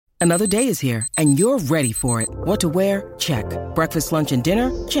Another day is here, and you're ready for it. What to wear? Check. Breakfast, lunch, and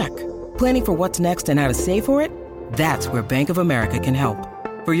dinner? Check. Planning for what's next and how to save for it? That's where Bank of America can help.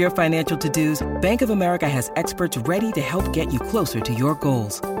 For your financial to-dos, Bank of America has experts ready to help get you closer to your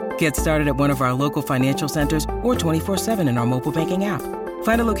goals. Get started at one of our local financial centers or 24/7 in our mobile banking app.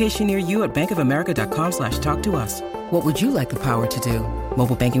 Find a location near you at bankofamerica.com/talktous. What would you like the power to do?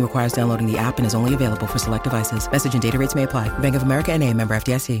 Mobile banking requires downloading the app and is only available for select devices. Message and data rates may apply. Bank of America N.A., member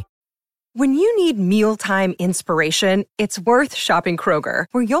FDIC. When you need mealtime inspiration, it's worth shopping Kroger,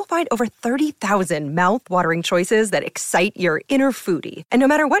 where you'll find over 30,000 mouth-watering choices that excite your inner foodie. And no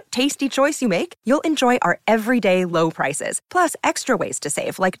matter what tasty choice you make, you'll enjoy our everyday low prices, plus extra ways to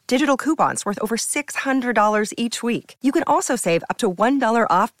save, like digital coupons worth over $600 each week. You can also save up to $1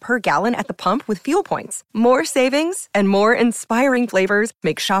 off per gallon at the pump with fuel points. More savings and more inspiring flavors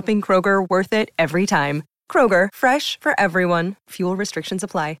make shopping Kroger worth it every time. Kroger, fresh for everyone. Fuel restrictions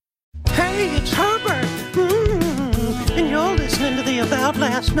apply. Hey, it's Herbert. And you're listening to the About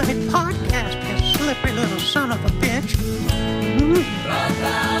Last Night podcast, you slippery little son of a bitch.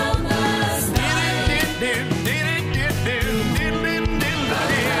 About last night.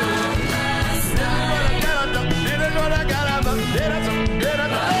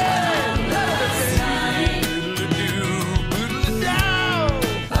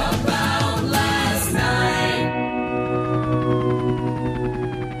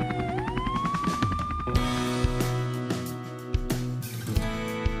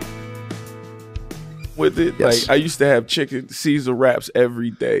 With it, Yes. like I used to have chicken Caesar wraps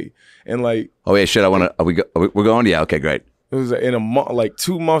every day, and like, Oh yeah, shit. I want to. We're going. Yeah. Okay. Great. it was in a month, like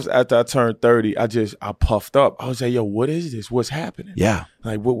 2 months after I turned 30, I puffed up. I was like, yo, what is this? What's happening? Yeah.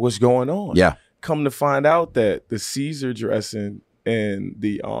 Like, what's going on? Yeah. Come to find out that the Caesar dressing and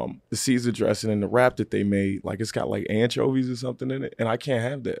the Caesar dressing and the wrap that they made, like it's got like anchovies or something in it, and I can't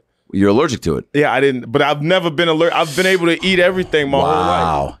have that. You're allergic to it. Yeah, I didn't, but I've never been allergic. I've been able to eat everything my whole life.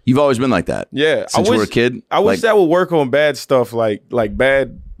 Wow. You've always been like that. Yeah, Since you were a kid. I wish Like- that would work on bad stuff, like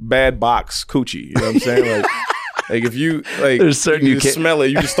bad box coochie. You know what I'm saying? Like if you like, There's certain you you just can't- smell it,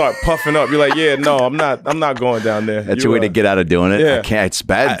 you just start puffing up. You're like, yeah, no, I'm not going down there. That's your way to get out of doing it. Yeah. I can't. It's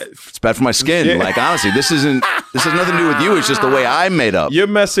bad. It's bad for my skin. Yeah. Like honestly, this has nothing to do with you. It's just the way I'm made up. You're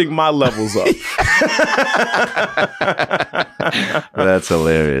messing my levels up. That's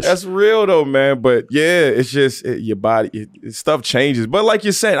hilarious. That's real though, man. But yeah, it's just your body, stuff changes. But like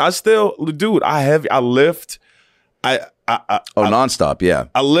you said, I still, dude, I lift. Nonstop. Yeah.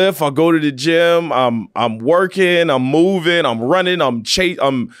 I lift. I go to the gym. I'm working. I'm moving. I'm running.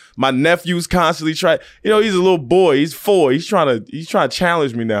 My nephew's constantly trying. You know, he's a little boy. He's 4. He's trying to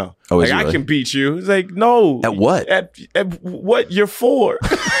challenge me now. Oh, is like he I really? can beat you. He's like, no. At what? At what? You're 4.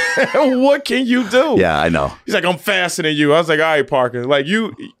 What can you do? Yeah, I know. He's like, I'm faster than you. I was like, all right, Parker. Like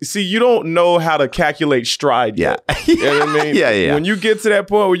you don't know how to calculate stride yet. Yeah. You know what I mean? Yeah. When you get to that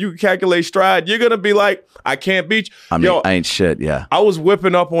point where you calculate stride, you're gonna be like, I can't beat you. I mean, I ain't shit. Yeah. I was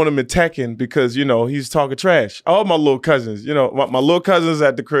whipping up on him in Tekken because, you know, he's talking trash. All my little cousins, you know, my little cousins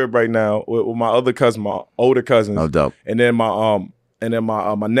at the crib right now with my other cousin, my older cousins. Oh, dope. And then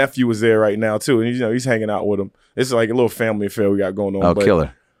my nephew was there right now too, and he's hanging out with him. It's like a little family affair we got going on. Oh,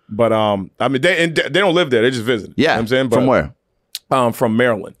 killer. But I mean, they don't live there; they just visit. Yeah. You know what I'm saying. From where? From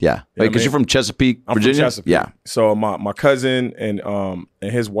Maryland. Yeah. You know Because you're from Chesapeake, I'm Virginia. from Chesapeake. Yeah. So my cousin and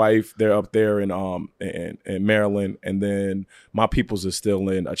his wife, they're up there in Maryland, and then my peoples are still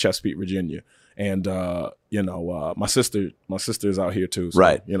in Chesapeake, Virginia. And my sister is out here too. So,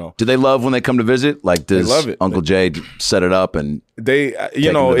 Right. You know, Do they love when they come to visit? Like, does love it. Uncle Jay set it up and they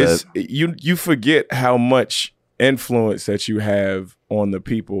Take them to it's you forget how much influence that you have on the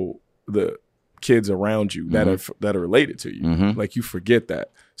people, the kids around you that are related to you. Mhm. Like you forget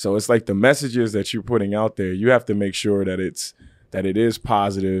that. So it's like the messages that you're putting out there, you have to make sure that it is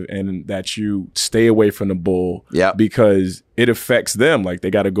positive and that you stay away from the bull. Yeah. Because it affects them. Like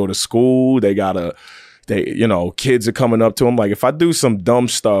they got to go to school. Kids are coming up to them. Like if I do some dumb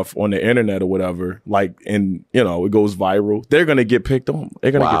stuff on the internet or whatever, like, and it goes viral, they're going to get picked on.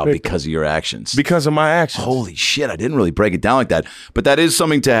 They're going to wow, get picked because of your actions. because of my actions. Holy shit, I didn't really break it down like that. But that is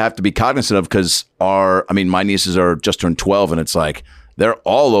something to have to be cognizant of because my nieces are just turned 12 and it's like they're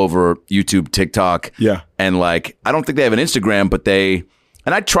all over YouTube, TikTok. Yeah. And like, I don't think they have an Instagram, but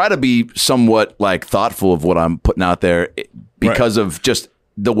and I try to be somewhat like thoughtful of what I'm putting out there because of just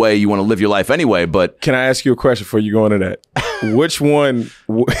the way you want to live your life anyway. But Can I ask you a question before you go into that? Which one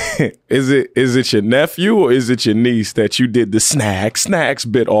is it? Is it your nephew or is it your niece that you did the snacks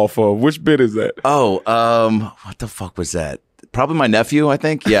bit off of? Which bit is that? what the fuck was that? Probably my nephew, I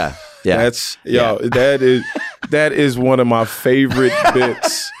think. Yeah. Yeah. That is one of my favorite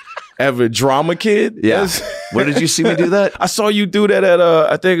bits ever. Drama Kid. Yeah. Where did you see me do that? I saw you do that at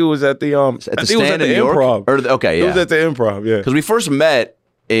I think it was at the Stand in New York? Improv. Okay, It was at the Improv. Yeah. Because we first met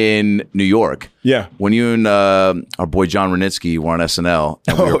in New York. Yeah. When you and our boy John Renitzky were on SNL,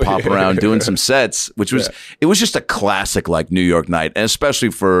 and we were popping around doing some sets, which was it was just a classic like New York night, and especially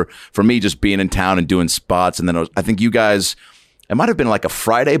for me just being in town and doing spots. And then I think you guys. It might have been like a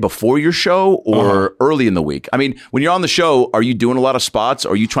Friday before your show or early in the week. I mean, when you're on the show, are you doing a lot of spots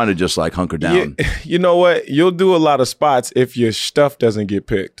or are you trying to just like hunker down? Yeah, you know what? You'll do a lot of spots if your stuff doesn't get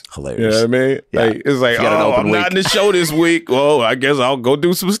picked. Hilarious. You know what I mean? Yeah. Like, it's like, I'm not in the show this week. Well, I guess I'll go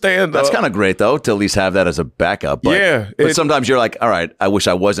do some stand-up. That's kind of great, though, to at least have that as a backup. But, but sometimes you're like, all right, I wish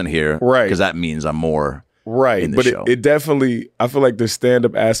I wasn't here. Right. Because that means I'm more right. in the But show. it definitely, I feel like the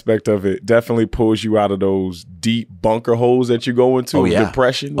stand-up aspect of it definitely pulls you out of those deep bunker holes that you go into with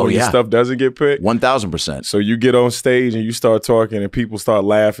depression when your stuff doesn't get picked. 1,000%. So you get on stage and you start talking and people start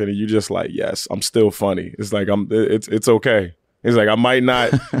laughing and you just like, yes, I'm still funny. It's like, it's okay. It's like, I might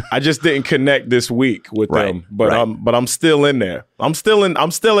not, I just didn't connect this week with them, but I'm still in there. I'm still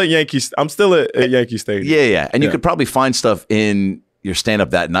at Yankee Stadium. Yeah. And you could probably find stuff in your stand up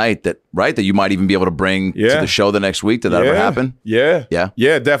that night that you might even be able to bring to the show the next week. Did that ever happen? Yeah,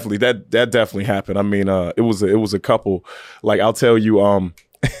 definitely. That definitely happened. I mean, it was a couple. Like, I'll tell you,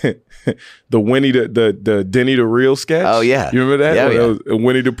 the Winnie the Denny the Real sketch. Oh yeah, you remember that? Yeah, It was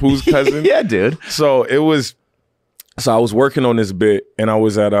Winnie the Pooh's cousin. Yeah, dude. So I was working on this bit, and I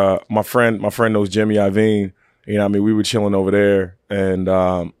was at my friend knows Jimmy Iovine. You know what I mean? We were chilling over there, and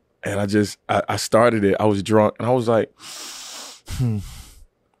I started it. I was drunk, and I was like,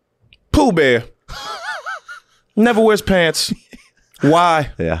 Pooh Bear never wears pants.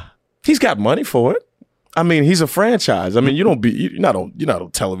 Why? Yeah. He's got money for it. I mean, he's a franchise. I mean, you're not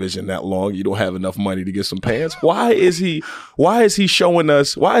on television that long. You don't have enough money to get some pants. Why is he showing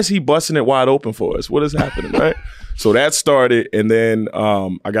us? Why is he busting it wide open for us? What is happening, right? So that started, and then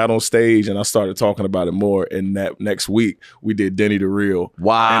I got on stage and I started talking about it more. And that next week we did Denny the Real.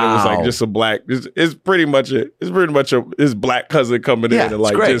 Wow! And it was like just a black. It's pretty much his black cousin coming in and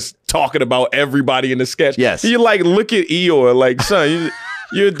like just talking about everybody in the sketch. Yes. You like look at Eeyore like, son.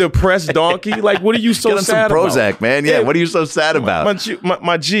 You're a depressed donkey. Like, what are you so sad some Prozac, about? man. Yeah, what are you so sad about?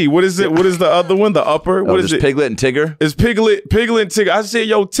 My G. What is it? What is the other one? The upper? What is it? Piglet and Tigger? It's Piglet and Tigger. I said,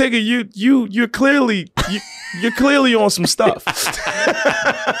 yo, Tigger, you're clearly on some stuff.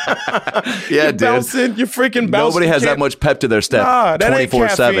 Yeah, dude. You're freaking bouncing. Nobody has that much pep to their step. Nah, that 24/7, ain't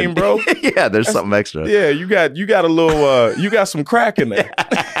caffeine, bro. Yeah, there's something extra. Yeah, you got a little. You got some crack in there.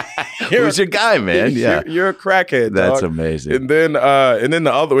 Who's your guy, man? Yeah, you're a crackhead. That's dog. amazing. And then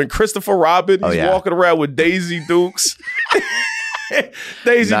the other one, Christopher Robin. He's walking around with Daisy Dukes.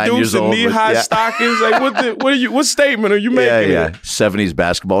 Daisy 9 Dukes years and old knee-high stockings. Like, what statement are you making? Yeah. 70s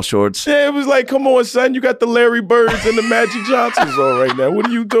basketball shorts. Yeah, it was like, come on, son, you got the Larry Birds and the Magic Johnsons on right now. What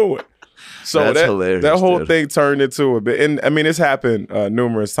are you doing? So that's hilarious, that whole thing turned into a bit, and I mean, it's happened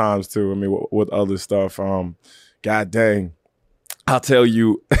numerous times too. I mean, with other stuff. God dang, I'll tell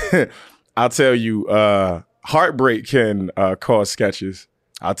you, heartbreak can cause sketches.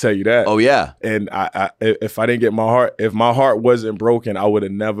 I'll tell you that. Oh yeah. And if I didn't get if my heart wasn't broken, I would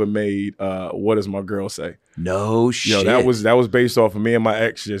have never made What Does My Girl Say? No shit. That was based off of me and my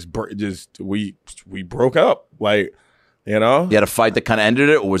ex we broke up. Like, you know? You had a fight that kind of ended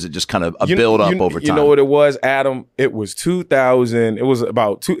it, or was it just kind of a build up over time? You know what it was, Adam? It was 2000. It was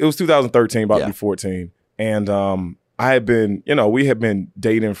 2013, about to be 14. And I had been, we had been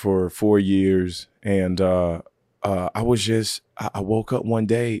dating for 4 years, and I woke up one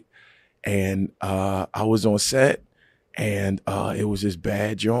day and I was on set, and it was this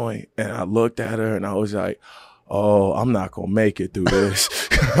bad joint, and I looked at her and I was like, oh, I'm not gonna make it through this.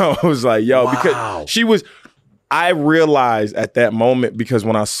 I was like, yo, because I realized at that moment, because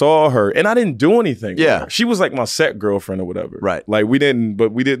when I saw her, and I didn't do anything with her. She was like my set girlfriend or whatever. Right. Like we didn't,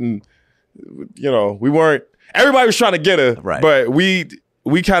 we weren't, everybody was trying to get her, right. But we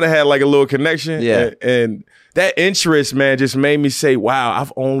kind of had like a little connection. Yeah. And that interest, man, just made me say, wow,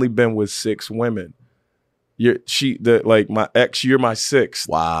 I've only been with 6 women. My ex, you're my 6th.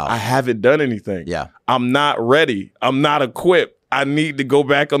 Wow. I haven't done anything. Yeah. I'm not ready. I'm not equipped. I need to go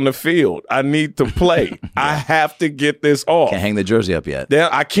back on the field. I need to play. I have to get this off. Can't hang the jersey up yet. Now,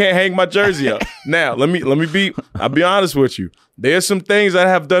 I can't hang my jersey up. Now, I'll be honest with you. There's some things I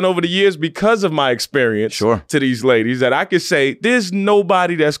have done over the years because of my experience to these ladies that I could say there's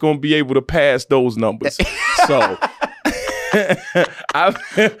nobody that's going to be able to pass those numbers. So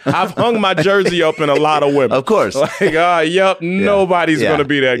I've hung my jersey up in a lot of women. Of course. Like, nobody's going to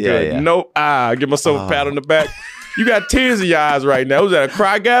be that good. Yeah. Nope. Give myself a pat on the back. You got tears in your eyes right now. Was that a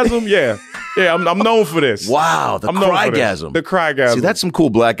crygasm? Yeah. Yeah, I'm known for this. Wow, the crygasm. The crygasm. See, that's some cool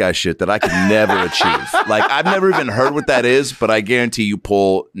black guy shit that I could never achieve. Like, I've never even heard what that is, but I guarantee you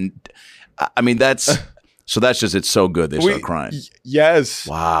pull. I mean, that's just, it's so good they start crying. Yes.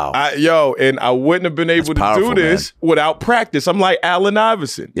 Wow. And I wouldn't have been able to do this without practice. I'm like Allen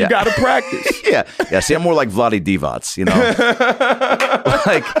Iverson. You got to practice. Yeah. See, I'm more like Vlade Divac, you know?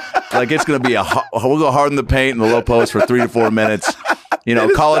 like it's going to be we'll go hard in the paint in the low post for 3 to 4 minutes. You know,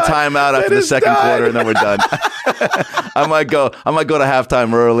 call a timeout after the second quarter, and then we're done. I might go to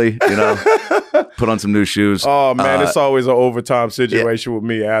halftime early. You know, put on some new shoes. Oh man, it's always an overtime situation with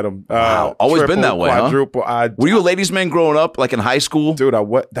me, Adam. Wow, always been that way, quadruple. Huh? Were you a ladies' man growing up, like in high school? Dude,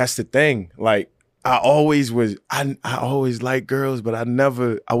 that's the thing. Like, I always liked girls, but I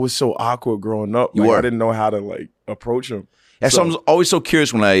was so awkward growing up. You were. I didn't know how to like approach them. Yeah, so I'm always so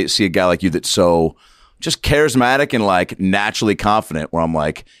curious when I see a guy like you that's so just charismatic and like naturally confident, where I'm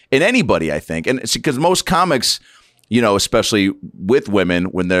like, in anybody, I think. And it's because most comics, you know, especially with women,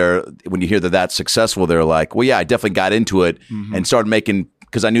 when you hear that that's successful, they're like, well, yeah, I definitely got into it and started making,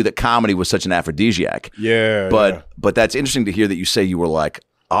 because I knew that comedy was such an aphrodisiac. Yeah. But that's interesting to hear that you say you were like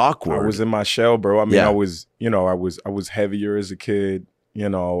awkward. I was in my shell, bro. I mean, I was heavier as a kid. You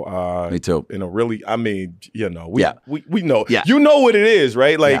know, me too. In a really, I mean, you know, we know, yeah. You know what it is,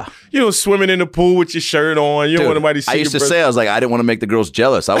 right? Like, you know, swimming in the pool with your shirt on. You don't want nobody to see. I used to say, I was like, I didn't want to make the girls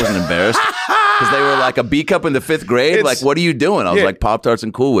jealous. I wasn't embarrassed because they were like a B cup in the 5th grade. Like, what are you doing? I was like, Pop-Tarts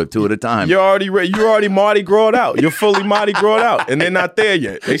and Cool Whip 2 at a time. You're already Mardi Gras out. You're fully Mardi Gras out, and they're not there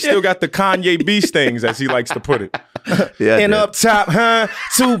yet. They still got the Kanye bee stings, as he likes to put it. And up top,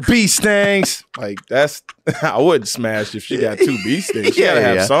 2 bee stings. Like, that's, I wouldn't smash if she got 2 bee stings. She gotta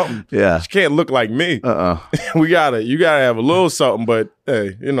have something. Yeah. She can't look like me. You gotta have a little something, but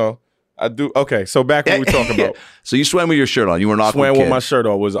hey, you know, I do. Okay, so back what we talking about. So you swam with your shirt on. You were an awkward kid. Swam with my shirt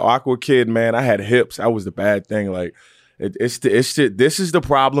on. Was an awkward kid, man. I had hips. That was the bad thing. Like, this is the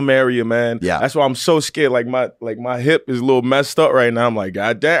problem area, man. Yeah. That's why I'm so scared. Like my hip is a little messed up right now. I'm like,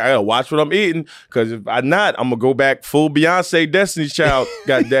 God damn, I gotta watch what I'm eating. Cause if I'm not, I'm gonna go back full Beyonce Destiny's Child.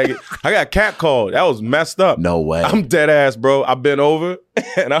 God dang it. I got catcalled. That was messed up. No way. I'm dead ass, bro. I bent over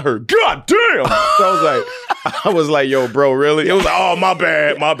and I heard, God damn. So I was like, yo, bro, really? It was like, oh, my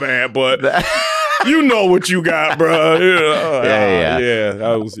bad, but you know what you got, bro. Yeah.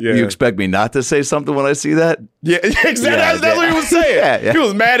 That was, You expect me not to say something when I see that? Yeah, exactly. That's what he was saying. He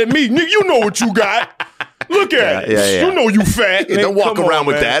was mad at me. You know what you got. Look at it. Yeah. You know you fat. Don't walk around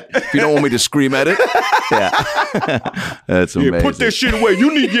with that if you don't want me to scream at it. That's amazing. Yeah, put that shit away.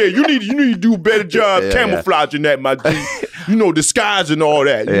 You need to do a better job camouflaging that, my G. You know, disguising all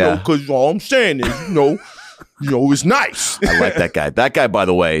that. You know, because all I'm saying is, you know, it's nice. I like that guy. That guy, by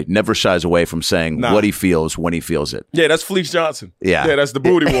the way, never shies away from saying what he feels when he feels it. Yeah, that's Fleece Johnson. Yeah, that's the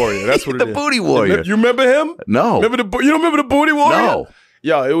Booty Warrior. That's what it is. The Booty Warrior. You remember him? No. You don't remember the Booty Warrior? No.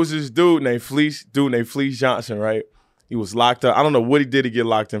 Yo, it was this dude named Fleece Johnson, right? He was locked up. I don't know what he did to get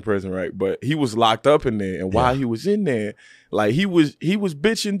locked in prison, right? But he was locked up in there. And while he was in there, like he was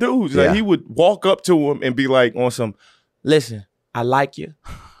bitching dudes. Like he would walk up to him and be like on some, listen, I like you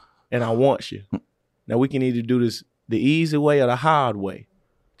and I want you. Now we can either do this the easy way or the hard way.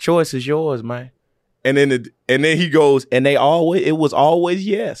 Choice is yours, man. And then he goes, and it was always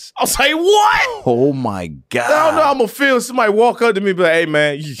yes. I was like, what? Oh my God. I don't know. I'm gonna feel somebody walk up to me and be like, hey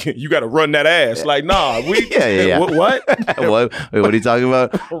man, you gotta run that ass. Like, nah, we What? What are you talking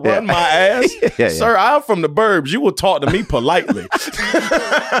about? Run my ass? Sir, I'm from the burbs. You will talk to me politely.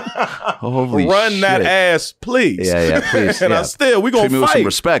 Holy run shit. that ass, please. Yeah, please. And we gonna treat me fight. With some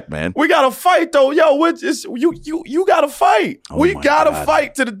respect, man. We gotta fight though. Yo, you gotta fight. We gotta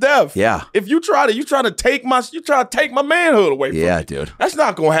fight to the death. Yeah. If you try to take my manhood away from me. Yeah, dude. That's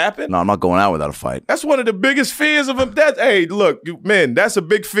not gonna happen. No, I'm not going out without a fight. That's one of the biggest fears of him. Hey, look, men, that's a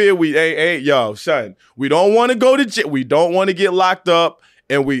big fear. Yo, son, we don't want to go to jail. We don't want to get locked up.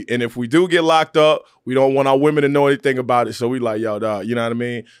 And if we do get locked up, we don't want our women to know anything about it. So we like, yo, dog, you know what I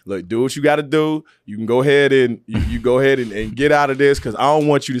mean? Look, do what you got to do. You can go ahead and you go ahead and get out of this because I don't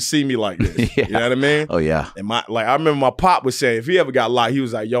want you to see me like this. You know what I mean? Oh yeah. And I remember my pop was saying if he ever got locked, he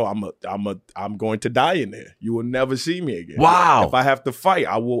was like, yo, I'm going to die in there. You will never see me again. Wow. If I have to fight,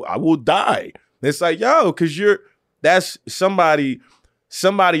 I will die. And it's like, yo, because that's somebody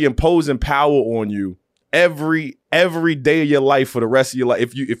imposing power on you every day of your life for the rest of your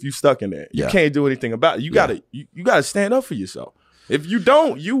life. If you stuck in there, you can't do anything about it. You gotta stand up for yourself. If you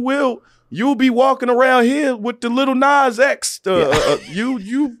don't, you'll be walking around here with the little Nas X.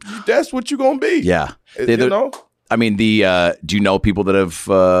 That's what you gonna be. Yeah. You know. I mean, do you know people that have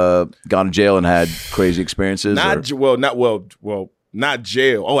gone to jail and had crazy experiences? Not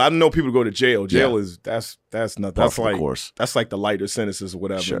jail. Oh, I know people go to jail. Jail is that's not that's like that's like the lighter sentences or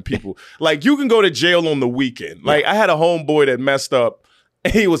whatever. Sure. And people like you can go to jail on the weekend. Like I had a homeboy that messed up,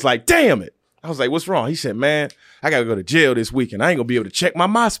 and he was like, "Damn it." I was like, "What's wrong?" He said, "Man, I gotta go to jail this weekend. I ain't gonna be able to check my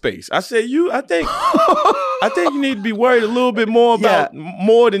MySpace." I said, I think you need to be worried a little bit more about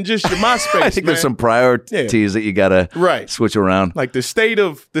more than just your MySpace. I think there's some priorities that you gotta switch around. Like the state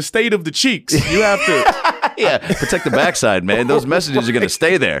of the cheeks. You have to protect the backside, man. Those messages are gonna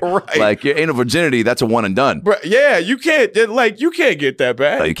stay there. Right. Like your anal virginity, that's a one and done. Yeah, you can't get that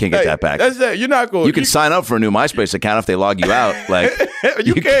back. No, you can't get that back. That's that. You're not going. You can sign up for a new MySpace account if they log you out. Like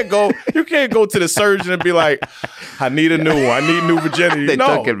you can't go to the surgeon and be like, I need a new one. I need new virginity. They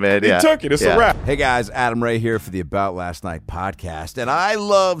took it, man. They took it. It's a wrap. Hey guys, Adam Ray here for the About Last Night podcast, and I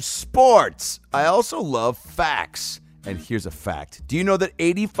love sports. I also love facts. And here's a fact. Do you know that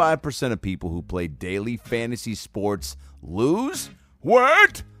 85% of people who play daily fantasy sports lose?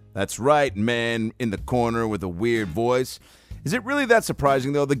 What? That's right, man in the corner with a weird voice. Is it really that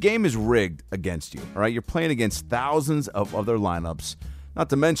surprising, though? The game is rigged against you, all right? You're playing against thousands of other lineups,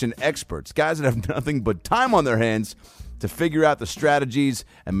 not to mention experts, guys that have nothing but time on their hands to figure out the strategies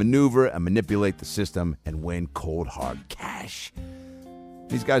and maneuver and manipulate the system and win cold, hard cash.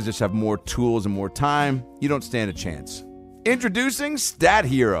 These guys just have more tools and more time. You don't stand a chance. Introducing Stat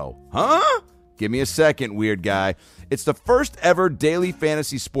Hero. Huh? Give me a second, weird guy. It's the first ever daily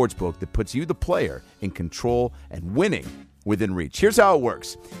fantasy sportsbook that puts you, the player, in control and winning within reach. Here's how it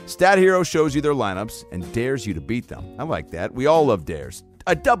works. Stat Hero shows you their lineups and dares you to beat them. I like that. We all love dares.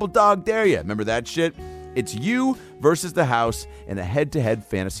 A double dog dare you. Remember that shit? It's you versus the house in a head-to-head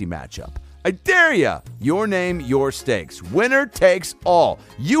fantasy matchup. I dare ya! Your name, your stakes. Winner takes all.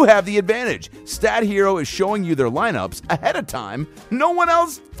 You have the advantage. Stat Hero is showing you their lineups ahead of time. No one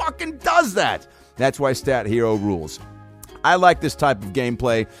else fucking does that. That's why Stat Hero rules. I like this type of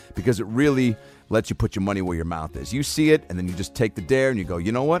gameplay because it really lets you put your money where your mouth is. You see it, and then you just take the dare, and you go,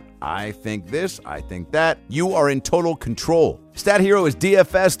 you know what? I think this, I think that. You are in total control. Stat Hero is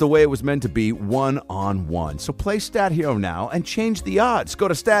DFS the way it was meant to be, one-on-one. So play Stat Hero now and change the odds. Go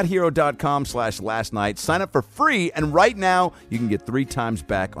to stathero.com/lastnight, sign up for free, and right now you can get 3 times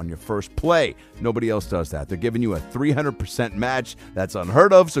back on your first play. Nobody else does that. They're giving you a 300% match. That's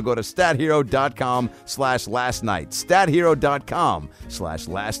unheard of, so go to stathero.com/lastnight.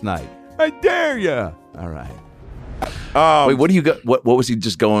 stathero.com/lastnight. I dare ya! All right. Wait, what do you got? What was he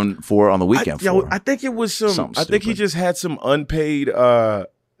just going for on the weekend? I think it was some. I think he just had some unpaid.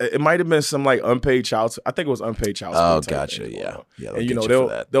 It might have been some like unpaid child. I think it was unpaid child. Oh, gotcha. Yeah.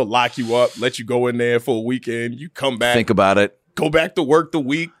 And they'll lock you up, let you go in there for a weekend. You come back, think about it, go back to work the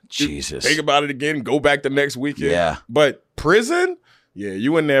week. Jesus, think about it again. Go back the next weekend. Yeah. But prison,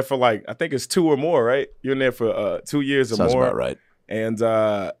 you in there for like I think it's 2 or more, right? You're in there for 2 years or more. Sounds about right. And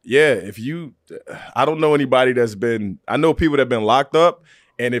if you, I don't know anybody I know people that have been locked up,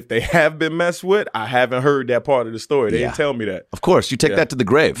 and if they have been messed with, I haven't heard that part of the story. They didn't tell me that. Of course, you take that to the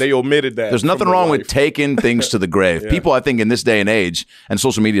grave. They omitted that. There's nothing wrong with taking things to the grave. People, I think, in this day and age, and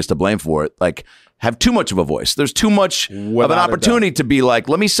social media is to blame for it, like have too much of a voice. There's too much of an opportunity to be like,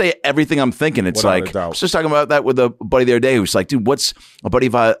 let me say everything I'm thinking. It's like, I was just talking about that with a buddy the other day who's like, dude, a buddy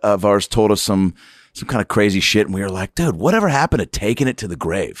of ours told us some kind of crazy shit, and we were like, dude, whatever happened to taking it to the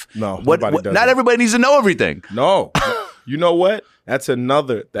grave? No, not everybody needs to know everything. No. You know what? That's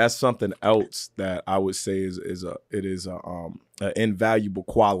something else that I would say is an invaluable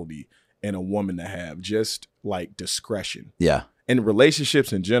quality in a woman to have, just like discretion. Yeah. In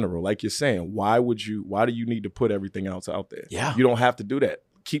relationships in general, like you're saying, why do you need to put everything else out there? Yeah. You don't have to do that.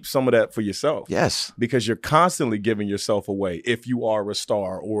 Keep some of that for yourself. Yes. Because you're constantly giving yourself away if you are a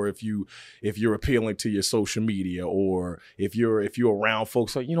star, or if you're appealing to your social media, or if you're around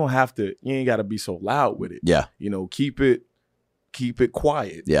folks. So you ain't got to be so loud with it. Yeah. Keep it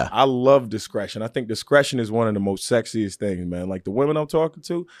quiet. Yeah. I love discretion. I think discretion is one of the most sexiest things, man. Like the women I'm talking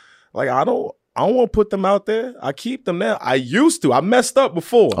to, like I don't want to put them out there. I keep them there. I used to. I messed up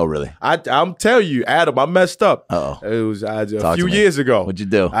before. Oh, really? I'm telling you, Adam, I messed up. Uh-oh. It was a few years ago. What'd you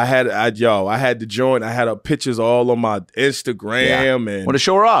do? I had to join. I had pictures all on my Instagram and want to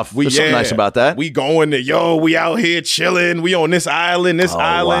show her off. There's something nice about that. We going to we out here chilling. We on this island.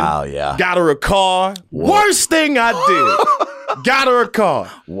 Wow, yeah. Got her a car. Whoa. Worst thing I did. Got her a car.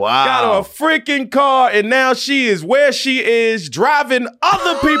 Wow. Got her a freaking car, and now she is where she is, driving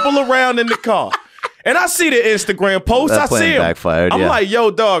other people around in the car. And I see the Instagram post. That I see him. Backfired, I'm like,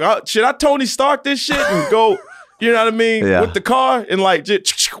 yo, dog, should I Tony Stark this shit and go, you know what I mean, with the car and like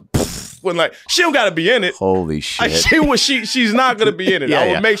just putting like, she don't got to be in it. Holy shit. Like, she's not going to be in it.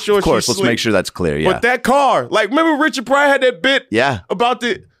 I will make sure of course, she's let's make sure that's clear, yeah. But that car, like, remember Richard Pryor had that bit about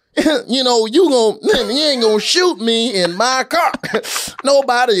the... you ain't gonna shoot me in my car.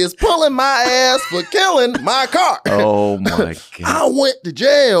 Nobody is pulling my ass for killing my car. Oh my God. I went to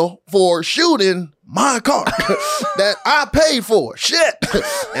jail for shooting my car that I paid for. Shit.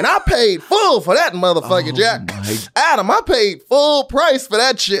 And I paid full for that motherfucker, Jack. Adam, I paid full price for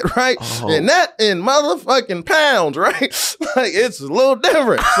that shit, right? And that in motherfucking pounds, right? Like, it's a little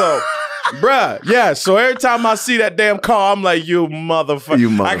different. So, bruh, yeah. So every time I see that damn car, I'm like, you motherfucker. You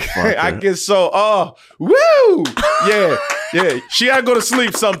motherfucker. I get so, woo. Yeah. She gotta go to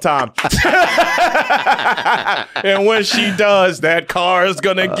sleep sometime. And when she does, that car is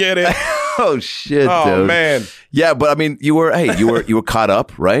gonna get it. Oh shit, dude. Oh man. Yeah, but I mean, you were caught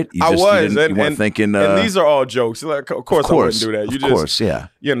up, right? I was. You weren't thinking. And these are all jokes. Like, of course, I wouldn't do that. Of course, yeah.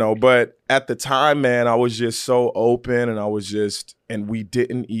 You know, but at the time, man, I was just so open, and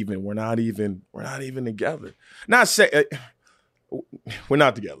we're not even together. Not say we're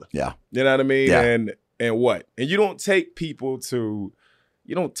not together. Yeah. You know what I mean? Yeah. And what? And you don't take people to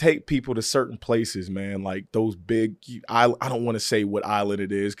certain places, man. Like those big. I don't want to say what island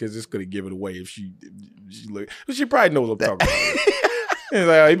it is because it's gonna give it away if she look. She probably knows what I'm talking about. He's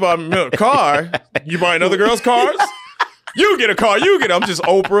like, you bought me a car. You buy another girl's cars. You get a car. I'm just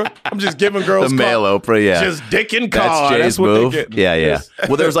Oprah. I'm just giving girls the male Oprah. Yeah, just dicking cars. That's Jay's move. What they get. Yeah.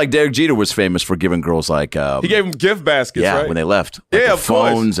 Well, there was like Derek Jeter was famous for giving girls like he gave them gift baskets. Yeah, right? when they left. Like of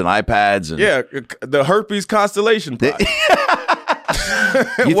phones and iPads. And the herpes constellation.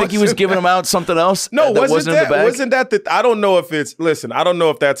 You think he was giving them out something else? No, that wasn't in the bag? Wasn't that the? I don't know if it's. Listen, I don't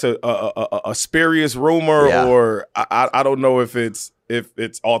know if that's a spurious rumor or I don't know if it's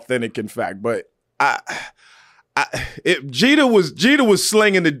authentic in fact. But Jeter was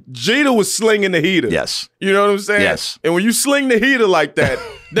slinging the heater. Yes, you know what I'm saying. Yes, and when you sling the heater like that,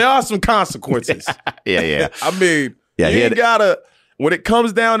 there are some consequences. Yeah. I mean, you ain't gotta. When it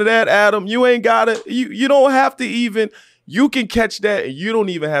comes down to that, Adam, you ain't gotta. You don't have to even. You can catch that, and you don't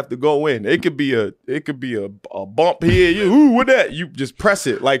even have to go in. It could be a bump here. What that? You just press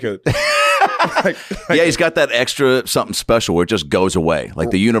it like a. Yeah, he's got that extra something special where it just goes away.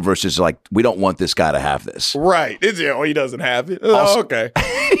 Like the universe is like, we don't want this guy to have this. Right? He doesn't have it. Also, okay.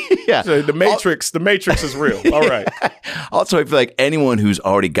 Yeah. So the Matrix is real. All right. Also, I feel like anyone who's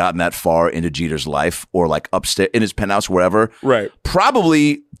already gotten that far into Jeter's life or like upstairs in his penthouse, wherever, right,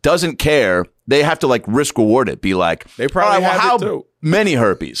 probably doesn't care. They have to like risk reward it. Be like, they probably have how it too. Many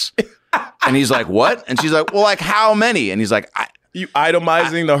herpes? And he's like, what? And she's like, well, like how many? And he's like, you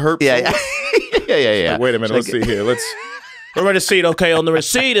itemizing the herpes? Yeah. Like, wait a minute. Let's see here. Remember the receipt? Okay, on the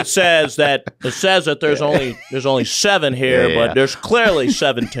receipt it says that there's only 7 here, but there's clearly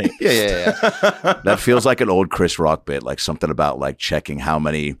 17. Yeah. That feels like an old Chris Rock bit, like something about like checking how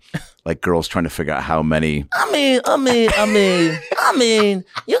many, like girls trying to figure out how many. I mean,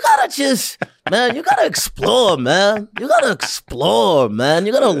 you gotta explore, man.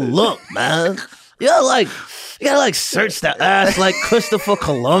 You gotta look, man. You gotta search the ass like Christopher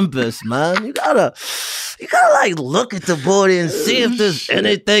Columbus, man. You gotta like look at the body and see if there's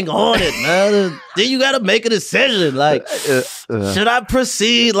anything on it, man. Then you gotta make a decision. Like, should I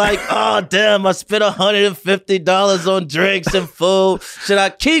proceed? Like, oh damn, I spent $150 on drinks and food. Should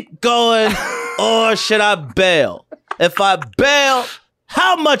I keep going or should I bail? If I bail,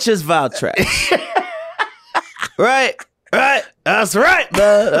 how much is Valtrex? Right. That's right,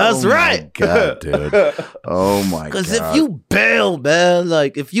 man. That's right. Oh, my God, dude. Oh, my God. Because if you bail, man,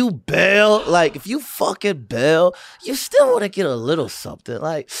 if you fucking bail, you still want to get a little something.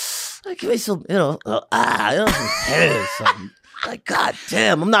 Like give me some, some hair or something. Like, God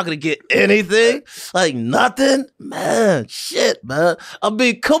damn, I'm not going to get anything. Like, nothing. Man, shit, man. I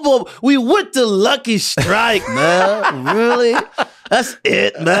mean, come on. We went to Lucky Strike, man. Really? That's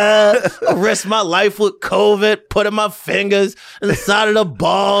it, man. I risked my life with COVID, putting my fingers inside of the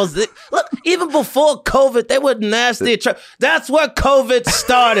balls. Look, even before COVID, they were nasty. That's where COVID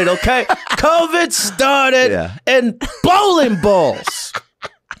started, okay? COVID started in bowling balls.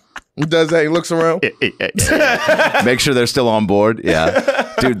 Does that? He looks around. Make sure they're still on board.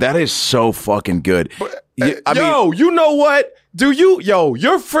 Yeah, dude, that is so fucking good. You know what?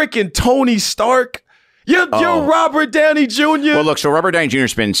 You're freaking Tony Stark. You're Robert Downey Jr. Well, look, so Robert Downey Jr.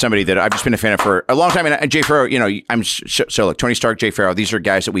 has been somebody that I've just been a fan of for a long time. And Jay Farrow, so look, Tony Stark, Jay Farrow, these are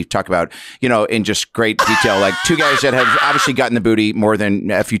guys that we've talked about, in just great detail. Like two guys that have obviously gotten the booty more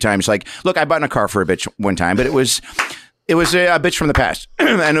than a few times. Like, look, I bought in a car for a bitch one time, but it was It was a bitch from the past,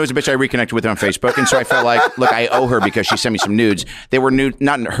 and it was a bitch I reconnected with on Facebook, and so I felt like, look, I owe her because she sent me some nudes. They were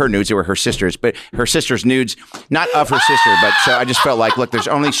not her nudes, they were her sister's, but her sister's nudes, not of her sister, but so I just felt like, look, there's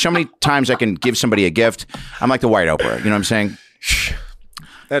only so many times I can give somebody a gift. I'm like the White Oprah, you know what I'm saying?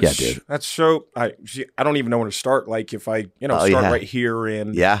 That's, yeah, dude. That's so. I don't even know where to start. Like if I, start right here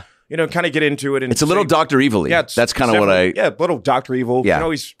and kind of get into it. And it's a little Dr. Evil-y. Yeah, that's kind of what I. Yeah, little Dr. Evil. Yeah.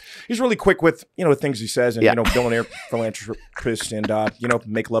 He's really quick with things he says, and billionaire philanthropist, and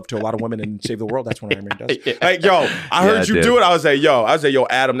make love to a lot of women and save the world. That's what Iron Man does. Like, I heard you do it. I was like, yo,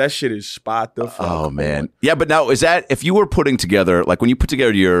 Adam, that shit is spot the fuck. Oh man, yeah. But now is that if you were putting together, like when you put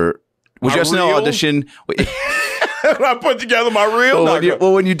together your SNL audition? When I put together my reel.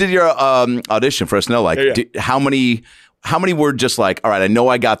 When you did your audition for SNL, like how many were just like, all right, I know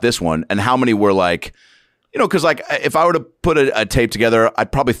I got this one, and how many were like, because like if I were to put a tape together,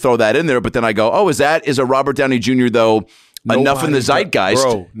 I'd probably throw that in there, but then I go, oh, is a Robert Downey Jr. though enough in the zeitgeist?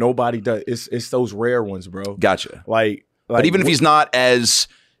 Bro, nobody does. It's those rare ones, bro. Gotcha. Like but even if he's not as.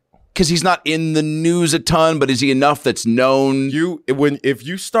 Because he's not in the news a ton, but is he enough that's known? If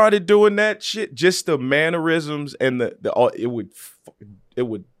you started doing that shit, just the mannerisms and it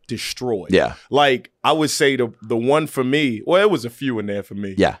would destroy. Yeah. Like I would say the one for me. Well, it was a few in there for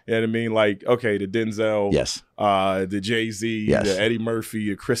me. Yeah. You know what I mean? Like the Denzel. Yes. The Jay-Z. Yes. The Eddie Murphy.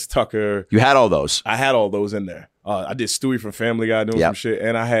 The Chris Tucker. You had all those. I had all those in there. I did Stewie from Family Guy doing some shit,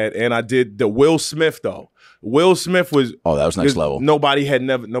 and I did the Will Smith though. Will Smith was that was next level. Nobody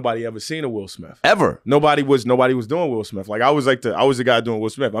ever seen a Will Smith ever. Nobody was doing Will Smith. Like I was the guy doing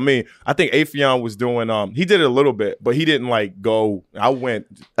Will Smith. I mean, I think Affion was doing he did it a little bit, but he didn't like go. I went.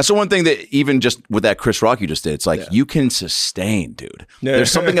 That's the one thing that even just with that Chris Rock you just did, it's like you can sustain, dude. Yeah.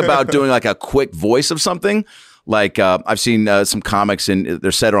 There's something about doing like a quick voice of something. Like I've seen some comics and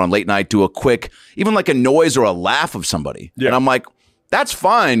they're set on late night do a quick, even like a noise or a laugh of somebody, and I'm like. That's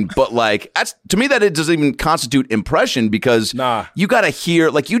fine, but like to me that it doesn't even constitute impression because you got to hear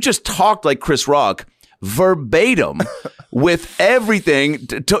like you just talked like Chris Rock verbatim with everything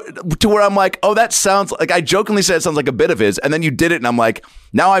to where I'm like, oh, that sounds like I jokingly said it sounds like a bit of his, and then you did it, and I'm like,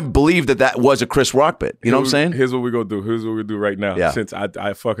 now I believe that was a Chris Rock bit. You know what I'm saying? Here's what we're gonna do. Here's what we do right now. Yeah. Since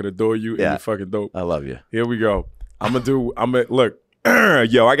I fucking adore you and you're fucking dope. I love you. Here we go. Look.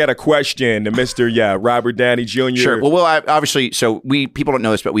 Yo, I got a question to Mr. Robert Downey Jr. Sure. Well, obviously, so people don't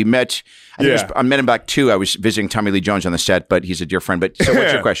know this, but we met. I met him back too. I was visiting Tommy Lee Jones on the set, but he's a dear friend. But so,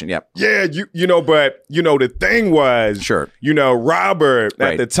 what's your question? Yeah. Yeah, but the thing was, Robert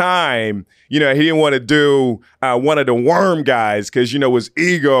at the time, he didn't want to do one of the worm guys because his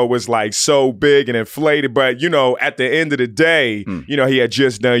ego was like so big and inflated. But at the end of the day, he had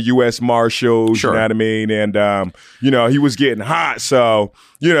just done U.S. Marshals. Sure. You know what I mean? And he was getting hot. So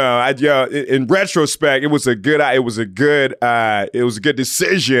in retrospect, it was a good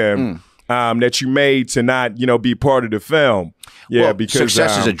decision. That you made to not, be part of the film. Yeah, well, because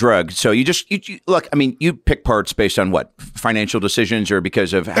success is a drug. So you look. I mean, you pick parts based on what financial decisions, or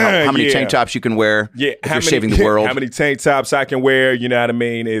because of how many tank tops you can wear. Yeah, if you're saving the world. How many tank tops I can wear? You know what I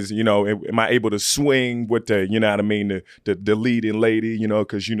mean? Is am I able to swing with the the leading lady?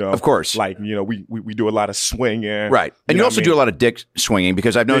 Because of course, like we do a lot of swinging, right? And you also do a lot of dick swinging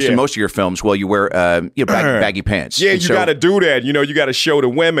because I've noticed in most of your films, you wear baggy pants. Yeah, you got to do that. You got to show the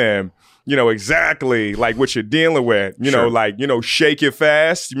women. Exactly like what you're dealing with. Shake It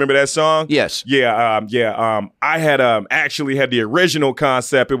Fast. You remember that song? Yes. Yeah. I had actually had the original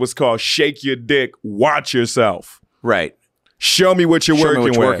concept. It was called Shake Your Dick, Watch Yourself. Right. Show me what you're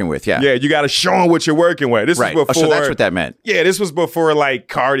working with. Yeah. Yeah. You got to show them what you're working with. This is before. So that's what that meant. Yeah. This was before like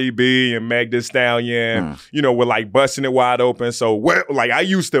Cardi B and Meg Thee Stallion. Were like busting it wide open. So I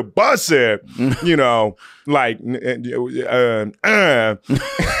used to bust it.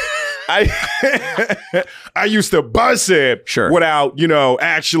 I used to bust it without,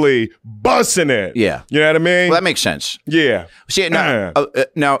 actually busting it. Yeah. You know what I mean? Well, that makes sense. Yeah. See, now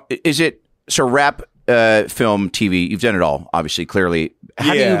is it, so rap, film, TV, you've done it all, obviously, clearly.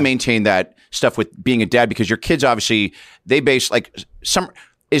 How do you maintain that stuff with being a dad? Because your kids, obviously, they base, like,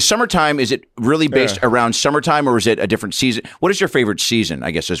 summertime, is it really based around summertime or is it a different season? What is your favorite season,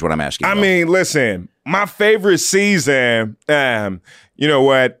 I guess is what I'm asking. I mean, listen, my favorite season, you know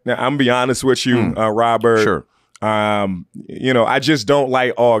what? I'm going to be honest with you, Robert. Sure. I just don't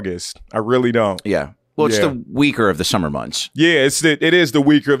like August. I really don't. Yeah. Well, it's the weaker of the summer months. Yeah, it is the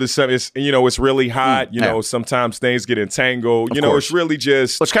weaker of the summer. It's, it's really hot. Sometimes things get entangled. It's really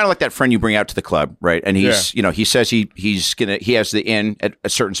just. Well, it's kind of like that friend you bring out to the club, right? And he's, he says he has the inn at a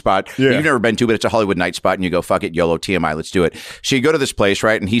certain spot you've never been to, but it's a Hollywood night spot, and you go, fuck it, YOLO, TMI, let's do it. So you go to this place,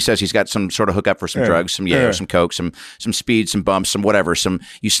 right? And he says he's got some sort of hookup for some drugs, some some coke, some speed, some bumps, some whatever.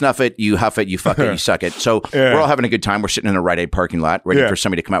 You snuff it, you huff it, you fuck it, you suck it. So we're all having a good time. We're sitting in a Rite Aid parking lot, waiting for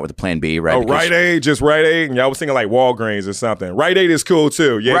somebody to come out with a plan B, right? Oh, Rite Aid, just Rite Aid. And y'all was thinking like Walgreens or something. Rite Aid is cool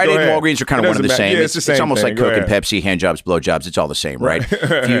too. Yeah, Rite Aid and Walgreens are kind of one of the same. Yeah, it's the same. It's almost thing. like Coke and Pepsi, hand jobs, blow jobs. It's all the same, right?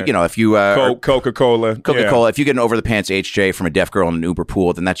 If you Coca-Cola. If you get an over the pants HJ from a deaf girl in an Uber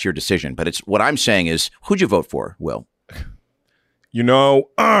pool, then that's your decision. But it's what I'm saying is, who'd you vote for, Will? Now,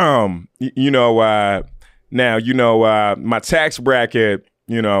 my tax bracket,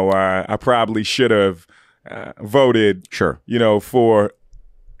 I probably should have voted, for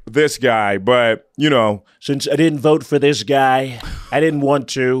this guy, but since I didn't vote for this guy, I didn't want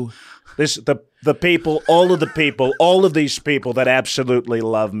to. The people, all of these people that absolutely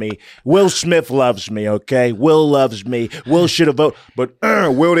love me. Will Smith loves me, okay? Will loves me. Will should have voted, but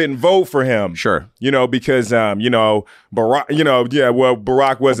Will didn't vote for him. Sure. Because Barack,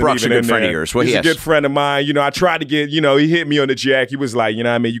 Barack wasn't Barack's even a good in friend there. of yours. Well, he's a good friend of mine. I tried to get, he hit me on the jack. He was like,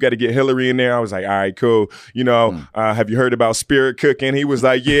 you got to get Hillary in there. I was like, all right, cool. Have you heard about spirit cooking? He was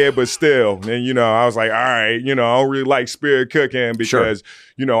like, yeah, but still. And, I was like, all right, I don't really like spirit cooking because,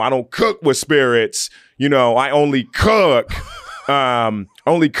 I don't cook with spirits. I only cook.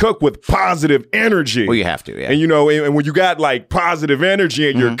 Only cook with positive energy. Well, you have to, yeah. And and when you got like positive energy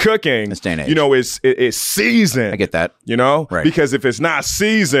and you're cooking, this day and age. It's seasoned. I get that. Right. Because if it's not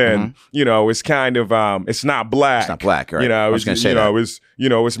seasoned, it's kind of it's not black. It's not black, right? I was going to say that.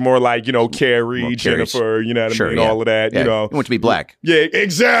 It's more like Carrie, Jennifer, all of that. Yeah. You want it to be black. Yeah,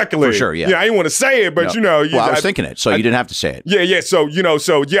 exactly. For sure, yeah. Yeah, I didn't want to say it, but I was thinking it, so you didn't have to say it. Yeah, yeah. So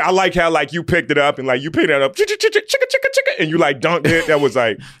I like how like you picked it up and like you picked it up, and you like dunked it. That was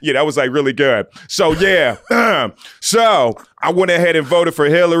like really good. So yeah, so I went ahead and voted for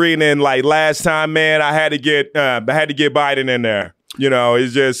Hillary, and then like last time, man, I had to get Biden in there.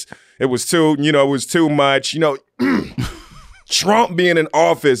 It was too much. Trump being in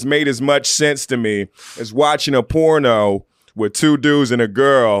office made as much sense to me as watching a porno with two dudes and a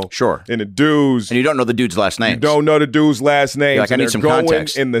girl. Sure. And the dudes. And you don't know the dude's last name. You don't know the dude's last name. Like, I need some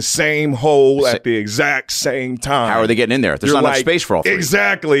context. In the same hole at the exact same time. How are they getting in there? There's not enough space for all three.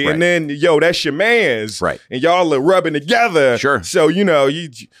 Exactly. Right. And then, that's your man's. Right. And y'all are rubbing together. Sure. So,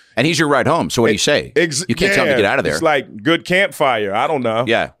 and he's your ride home. So what do you say? You can't tell him to get out of there. It's like good campfire. I don't know.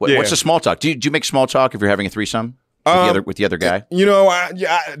 Yeah. What's the small talk? Do you make small talk if you're having a threesome? With the other guy?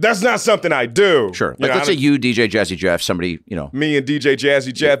 That's not something I do. Sure. Like, let's say you, DJ Jazzy Jeff, somebody, Me and DJ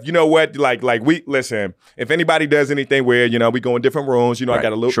Jazzy Jeff, you know what? Like we, listen, if anybody does anything where, we go in different rooms, I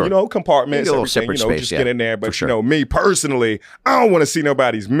got a little, compartments, a little separate space, just get in there. But, me personally, I don't want to see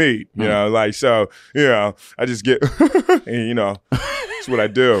nobody's meat, I just get, and, that's what I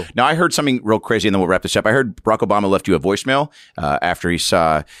do. Now, I heard something real crazy, and then we'll wrap this up. I heard Barack Obama left you a voicemail after he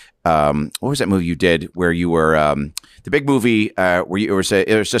saw... what was that movie you did where you were the big movie where it was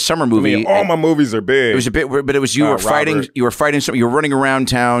a summer movie? All my movies are big. It was a bit, but it was you were fighting. Robert. You were fighting something. You were running around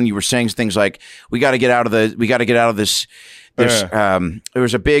town. You were saying things like, "We got to get out of this." There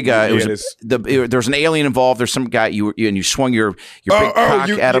was a big. There was an alien involved. There's some guy and you swung your big cock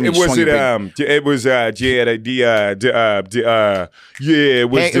at him. It was the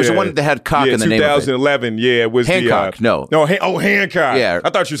one that had cock in the name of it. 2011. Yeah, it was Hancock. Hancock. Yeah, I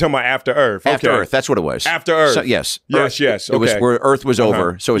thought you were talking about After Earth. After Earth. That's what it was. After Earth. So, yes. Yes. It was where Earth was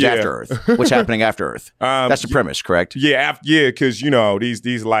over, so it was After Earth. What's happening after Earth? That's the premise, correct? Yeah. Because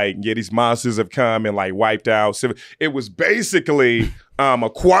these monsters have come and like wiped out. So it was basically A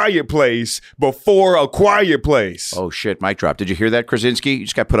Quiet Place before A Quiet Place. Oh shit, mic drop. Did you hear that, Krasinski? You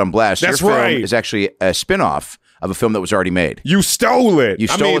just got put on blast. That's Your film right. is actually a spin-off of a film that was already made. You stole it.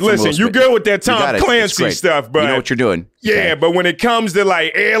 Listen, you good with that Tom Clancy stuff, but you know what you're doing. Yeah, okay. But when it comes to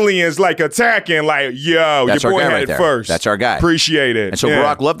like aliens like attacking, like, that's your boy our guy had right it first. That's our guy. Appreciate it. And so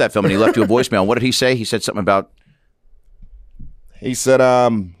Barack loved that film and he left you a voicemail. What did he say? He said something about... He said,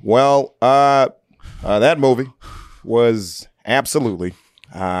 that movie was absolutely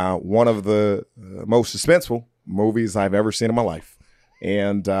one of the most suspenseful movies I've ever seen in my life.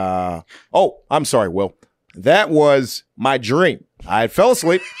 And, I'm sorry, Will. That was my dream. I fell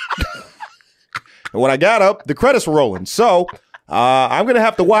asleep. And when I got up, the credits were rolling. So I'm going to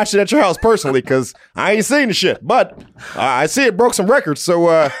have to watch it at your house personally because I ain't seen the shit. But I see it broke some records.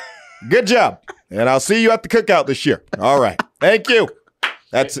 So good job. And I'll see you at the cookout this year. All right. Thank you.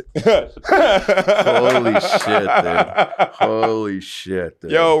 That's Holy shit, dude. Holy shit,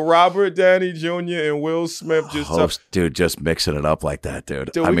 dude. Yo, Robert Downey Jr. and Will Smith Dude, just mixing it up like that,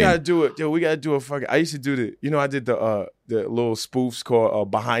 dude. Dude, we gotta do it. Dude, we gotta do a fucking. I used to do I did the little spoofs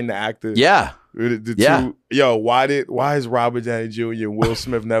called Behind the Actor. Yeah. The two. Yo, why is Robert Downey Jr. and Will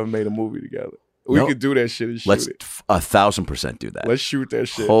Smith never made a movie together? We could do that shit and shoot Let's it. 1,000% do that. Let's shoot that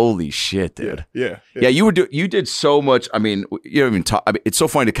shit. Holy shit, dude. Yeah. You did so much. I mean, you don't even talk. I mean, it's so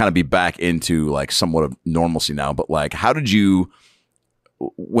funny to kind of be back into like somewhat of normalcy now. But like, how did you,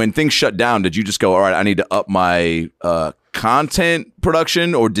 when things shut down, did you just go, all right, I need to up my content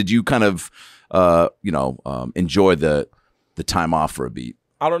production, or did you kind of, enjoy the time off for a beat?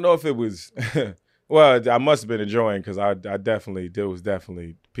 I don't know if it was. Well, I must have been enjoying because I definitely there was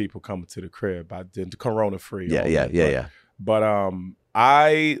definitely people coming to the crib. I did Corona free. Yeah. But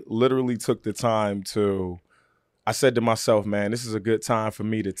I literally took the time I said to myself, man, this is a good time for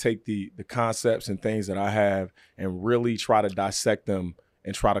me to take the concepts and things that I have and really try to dissect them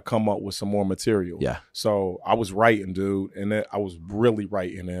and try to come up with some more material. Yeah. So I was writing, dude, and I was really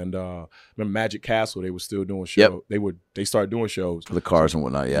writing. And remember Magic Castle, they were still doing shows. Yep. They started doing shows For the cars and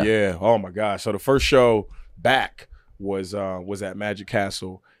whatnot, yeah. Yeah. Oh my gosh. So the first show back was at Magic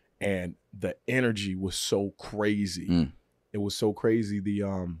Castle, and the energy was so crazy. It was so crazy. The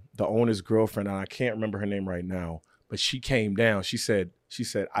owner's girlfriend, and I can't remember her name right now, but she came down. She said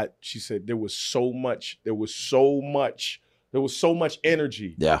there was so much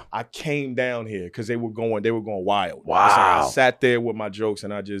energy. Yeah. I came down here because they were going wild. Wow. So I sat there with my jokes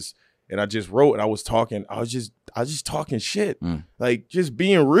and I just wrote, and I was just talking shit. Like just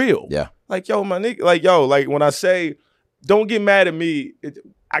being real. Yeah. Like, yo, my nigga, like when I say, don't get mad at me,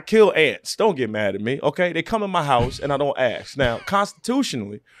 I kill ants. Don't get mad at me, okay? They come in my house and I don't ask. Now,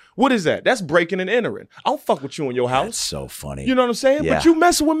 constitutionally, what is that? That's breaking and entering. I don't fuck with you in your house. That's so funny. You know what I'm saying? Yeah. But you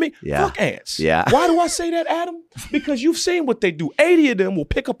messing with me, Yeah. fuck ants. Yeah. Why do I say that, Adam? Because you've seen what they do. 80 of them will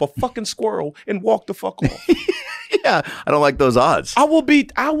pick up a fucking squirrel and walk the fuck off. Yeah, I don't like those odds. I will be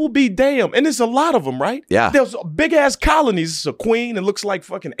damned. And there's a lot of them, right? Yeah. There's big ass colonies. It's a queen. It looks like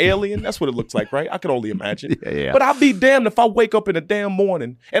fucking alien. That's what it looks like, right? I can only imagine. Yeah. But I'll be damned if I wake up in the damn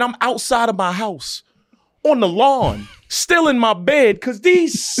morning and I'm outside of my house on the lawn, still in my bed, because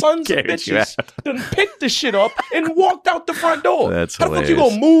these sons of bitches done picked the shit up and walked out the front door. That's How the fuck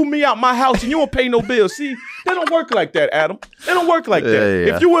hilarious. you gonna move me out my house and you don't pay no bills? See, they don't work like that, Adam. They don't work like that.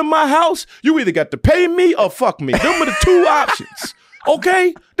 Yeah. If you in my house, you either got to pay me or fuck me. Them are the two options.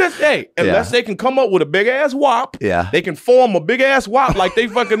 Okay? Unless they can come up with a big ass wop. Yeah. They can form a big ass wop like they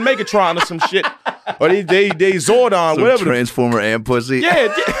fucking Megatron or some shit. Or they Zordon, Some whatever. Transformer and pussy. Yeah.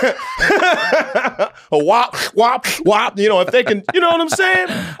 A wop. You know, if they can, you know what I'm saying?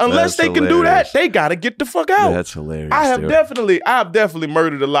 Unless That's they can do hilarious. that, they gotta get the fuck out. That's hilarious. I have dude. definitely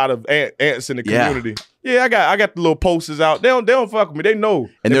murdered a lot of ants in the community. Yeah, I got the little posters out. They don't fuck with me. They know.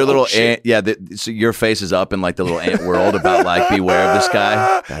 And their little shit. ant, so your face is up in like the little ant world about like beware of this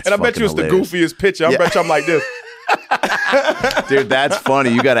guy. That's And I bet you it's fucking the hilarious. goofiest picture. I bet you I'm like this. Dude, that's funny.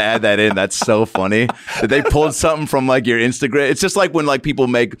 You got to add that in. That's so funny that they pulled something from like your Instagram. It's just like when like people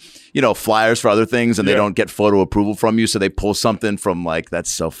make, flyers for other things and they don't get photo approval from you. So they pull something from like,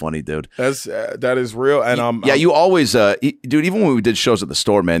 that's so funny, dude. That is real. And you always, dude, even when we did shows at the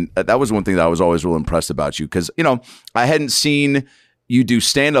store, man, that was one thing that I was always real impressed about you. Cause I hadn't seen you do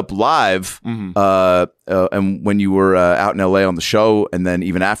stand up live. And when you were out in LA on the show, and then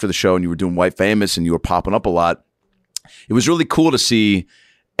even after the show and you were doing White Famous and you were popping up a lot, it was really cool to see,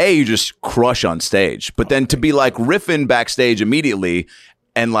 you just crush on stage, but then to be like riffing backstage immediately.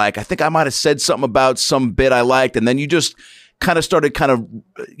 And like, I think I might have said something about some bit I liked. And then you just kind of started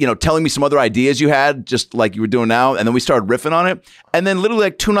telling me some other ideas you had, just like you were doing now. And then we started riffing on it. And then literally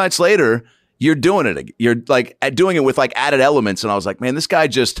like 2 nights later, you're doing it. You're like doing it with like added elements. And I was like, man, this guy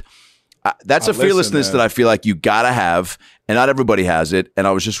just, that's a fearlessness that I feel like you gotta have, and not everybody has it. And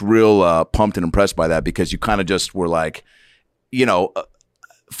I was just real pumped and impressed by that, because you kind of just were like,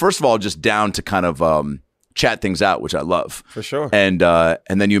 first of all, just down to kind of chat things out, which I love for sure. And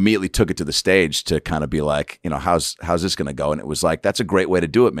then you immediately took it to the stage to kind of be like, how's this gonna go? And it was like, that's a great way to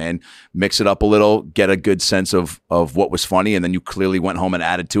do it, man. Mix it up a little, get a good sense of what was funny, and then you clearly went home and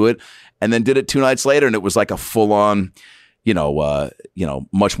added to it, and then did it 2 nights later, and it was like a full on.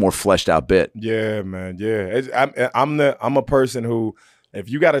 Much more fleshed out bit. Yeah, man. Yeah, I'm a person who, if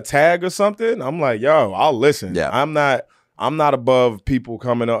you got a tag or something, I'm like, yo, I'll listen. Yeah. I'm not above people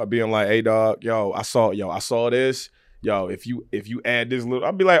coming up being like, hey, dog, I saw this. Yo, if you add this little,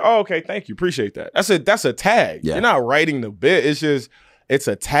 I'll be like, oh, okay, thank you, appreciate that. That's a tag. Yeah. You're not writing the bit. It's just it's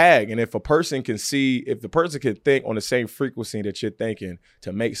a tag. And if the person can think on the same frequency that you're thinking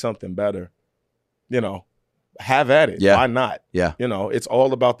to make something better, have at it. Yeah. Why not? Yeah. It's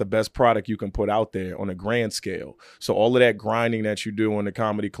all about the best product you can put out there on a grand scale. So all of that grinding that you do in the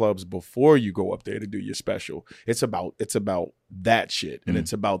comedy clubs before you go up there to do your special, it's about that shit. And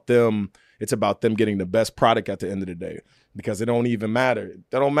it's about them getting the best product at the end of the day. Because it don't even matter. It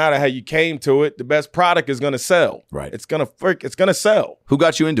don't matter how you came to it. The best product is gonna sell. Right. It's gonna sell. Who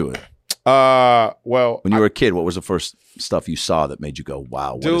got you into it? Well, when you were a kid, what was the first stuff you saw that made you go,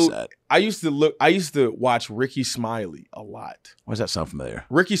 "Wow, what is that?" I used to watch Ricky Smiley a lot. Why does that sound familiar?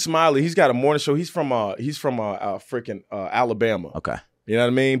 Ricky Smiley, he's got a morning show. He's from freaking Alabama. Okay. You know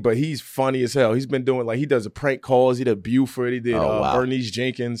what I mean? But he's funny as hell. He's been doing he does a prank calls. He did Buford. He did Bernice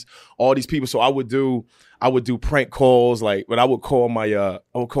Jenkins. All these people. So I would do prank calls. But I would call my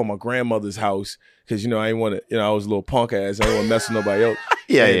grandmother's house because I didn't want to. I was a little punk ass. I didn't want to mess with nobody else.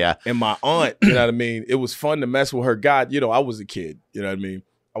 Yeah. And my aunt, you know what I mean? It was fun to mess with her. God, I was a kid. You know what I mean?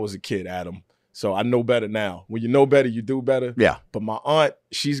 I was a kid, Adam. So I know better now. When you know better, you do better. Yeah. But my aunt,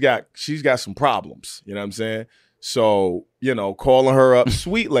 she's got some problems. You know what I'm saying? So, calling her up,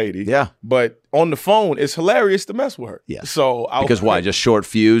 sweet lady. Yeah. But on the phone, it's hilarious to mess with her. Yeah. So because why? Just short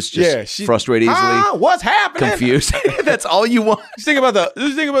fuse? Just frustrate easily? What's happening? Confused? That's all you want? Just think about a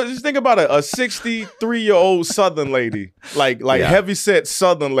 63-year-old Southern lady. Heavy set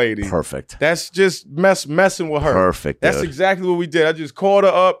Southern lady. Perfect. That's just messing with her. Perfect. That's exactly what we did. I just called her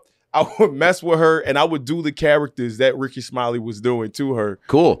up. I would mess with her and I would do the characters that Ricky Smiley was doing to her.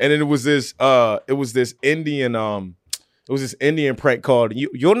 Cool. And then it was this Indian prank called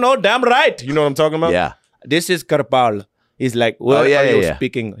you know damn right. You know what I'm talking about? Yeah. This is Karpal. He's like, what are you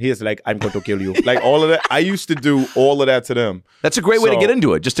speaking? He's like, I'm going to kill you. All of that. I used to do all of that to them. That's a great way to get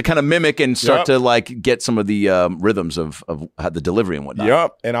into it, just to kind of mimic and start to get some of the rhythms of the delivery and whatnot.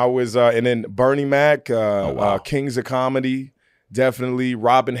 Yep. And I was, and then Bernie Mac, Kings of Comedy. Definitely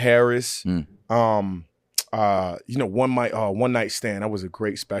Robin Harris. One Night Stand. That was a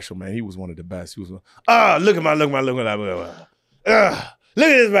great special, man. He was one of the best. He was look at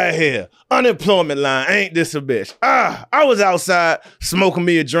this right here. Unemployment line. Ain't this a bitch? I was outside smoking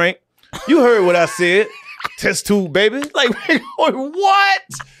me a drink. You heard what I said. Test tube, baby. What?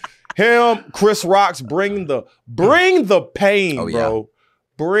 Him, Chris Rock's Bring the Pain, bro. Yeah.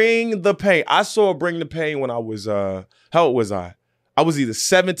 Bring the Pain. I saw Bring the Pain when I was how old was I? I was either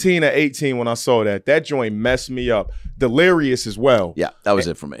 17 or 18 when I saw that. That joint messed me up. Delirious as well. Yeah, that was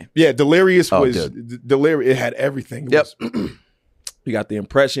it for me. Yeah, Delirious was Delirious. It had everything. You got the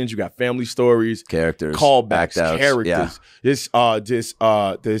impressions. You got family stories, characters, callbacks, act-outs, characters. Yeah.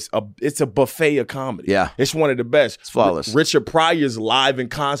 It's a buffet of comedy. Yeah, it's one of the best. It's flawless. Richard Pryor's live in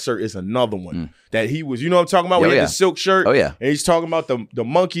concert is another one that he was. You know what I'm talking about? He had the silk shirt. Oh yeah, and he's talking about the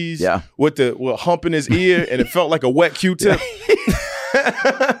monkeys. Yeah. with humping his ear, and it felt like a wet Q-tip. I'm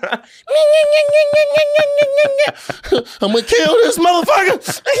gonna kill this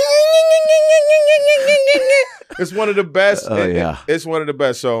motherfucker. It's one of the best. It's one of the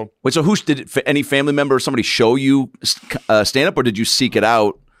best. So wait, so any family member or somebody show you stand up, or did you seek it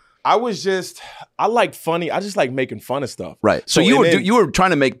out? I like funny. I just like making fun of stuff. Right. So you were trying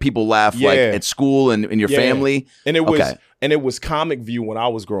to make people laugh like at school and in your family. And it was Comic View when I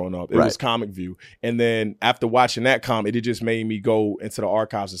was growing up. It was Comic View. And then after watching that comic, it just made me go into the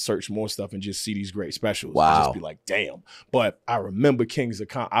archives and search more stuff and just see these great specials. Wow. And just be like, damn. But I remember Kings of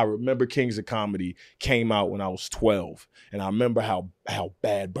Comedy came out when I was 12. And I remember how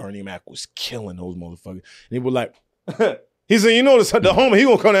bad Bernie Mac was killing those motherfuckers. And he was like, he said, you know, the homie, he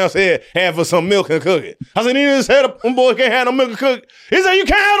gonna come downstairs and for some milk and cookie. I said, he just had them boy can't have no milk and cookie. He said, you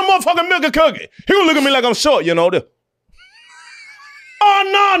can't have no motherfucking milk and cookie. He gonna look at me like I'm short, you know.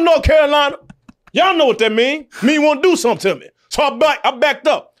 Oh, no, North Carolina. Y'all know what that mean. Me want to do something to me. So I backed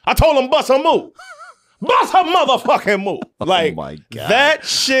up. I told him, bust her move. Bust her motherfucking move. Like, my God. That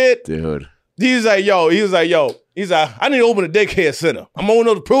shit. Dude. He was like, I need to open a daycare center. I'm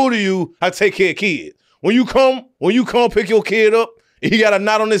on to prove to you I take care of kids. When you come pick your kid up, he got a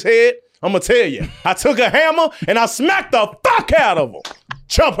knot on his head, I'm going to tell you. I took a hammer and I smacked the fuck out of him.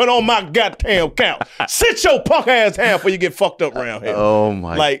 Jumping on my goddamn couch. Sit your punk ass down before you get fucked up around here. Oh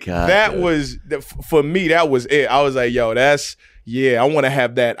my God. That was, for me, that was it. I was like, yo, I want to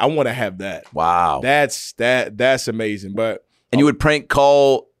have that. I want to have that. Wow. That's amazing. But and you would prank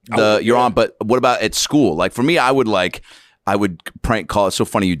call your aunt, but what about at school? Like for me, I would prank call. It's so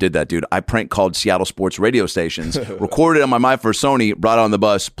funny you did that, dude. I prank called Seattle sports radio stations, recorded it on my My First Sony, brought it on the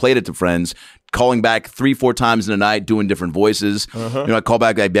bus, played it to friends, calling back 3-4 times in a night, doing different voices. I call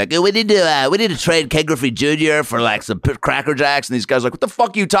back, I'd be like, we need to trade Ken Griffey Jr. for like some Cracker Jacks, and these guys are like, what the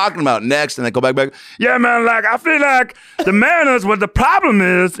fuck are you talking about next? And I go back, yeah, man, like I feel like the man is what the problem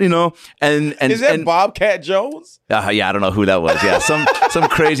is, And is that Bobcat Jones? Yeah, I don't know who that was. Yeah, some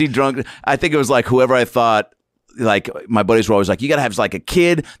crazy drunk. I think it was like whoever I thought. Like my buddies were always like, you gotta have like a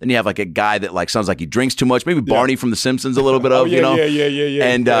kid, then you have like a guy that like sounds like he drinks too much, maybe Barney from The Simpsons a little bit of, Yeah.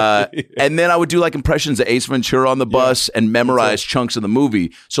 And and then I would do like impressions of Ace Ventura on the bus and memorize chunks of the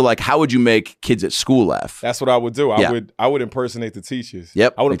movie. So like, how would you make kids at school laugh? That's what I would do. I would impersonate the teachers.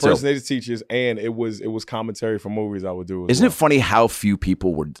 Yep, I would me too. impersonate the teachers, and it was commentary for movies I would do. Isn't it funny how few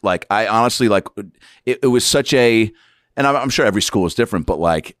people were like? I honestly like it was such a, and I'm sure every school is different, but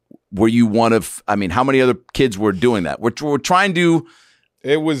like. Were you one of? I mean, how many other kids were doing that? We're trying to.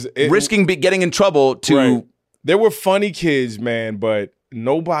 Risking getting in trouble to. Right. There were funny kids, man, but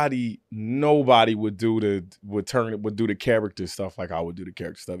nobody would do the character stuff like I would do the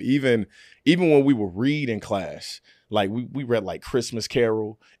character stuff. Even when we would read in class, like we read like Christmas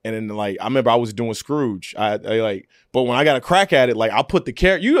Carol, and then like I remember I was doing Scrooge. I like, but when I got a crack at it, like I'll put the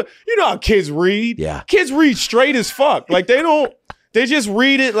character. You know how kids read? Yeah, kids read straight as fuck. Like they don't. They just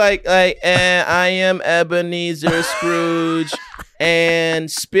read it like, and I am Ebenezer Scrooge,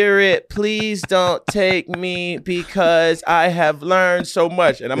 and Spirit, please don't take me because I have learned so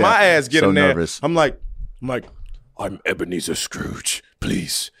much. And my ass get in there. Nervous. I'm like, I'm Ebenezer Scrooge.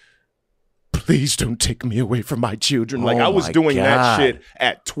 Please don't take me away from my children. Like I was doing that shit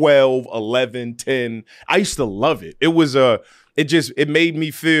at 12, 11, 10. I used to love it. It was it made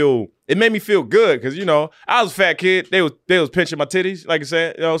me feel good because I was a fat kid. They was pinching my titties, like I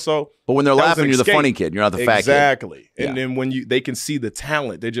said, so. But when they're laughing, you're the funny kid. You're not the fat kid. Exactly. And then when they can see the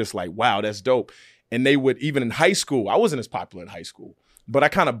talent, they're just like, wow, that's dope. And they would, even in high school, I wasn't as popular in high school, but I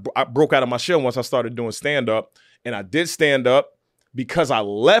broke out of my shell once I started doing stand up, and I did stand up because I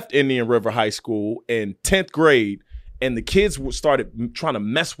left Indian River High School in 10th grade, and the kids started trying to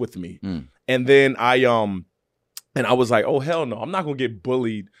mess with me, and then And I was like, oh, hell no, I'm not going to get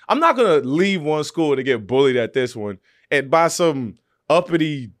bullied. I'm not going to leave one school to get bullied at this one and by some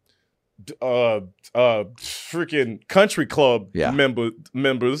uppity freaking country club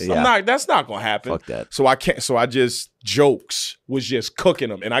members. Yeah. That's not going to happen. Fuck that. So I just jokes was just cooking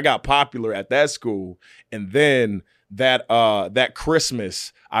them. And I got popular at that school. And then that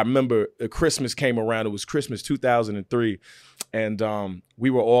Christmas, I remember the Christmas came around. It was Christmas 2003. And we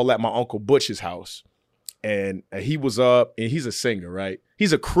were all at my Uncle Butch's house. And he was up, and he's a singer, right?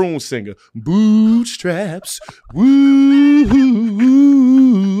 He's a croon singer. Bootstraps, woo.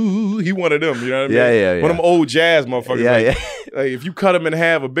 He one of them, you know what I mean? Yeah. One of them old jazz motherfuckers. Yeah. Like if you cut him in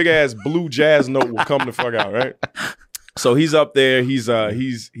half, a big ass blue jazz note will come the fuck out, right? So he's up there. He's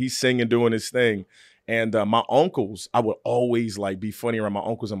singing, doing his thing. And my uncles, I would always like be funny around my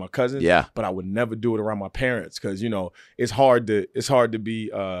uncles and my cousins. Yeah. But I would never do it around my parents because it's hard to be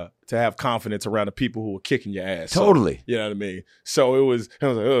to have confidence around the people who are kicking your ass. Totally. So, you know what I mean? So I was like,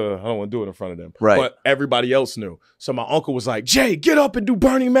 I don't want to do it in front of them. Right. But everybody else knew. So my uncle was like, Jay, get up and do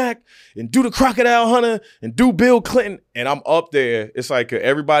Bernie Mac and do the Crocodile Hunter and do Bill Clinton. And I'm up there. It's like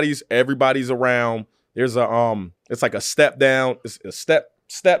everybody's around. There's it's like a step down. It's a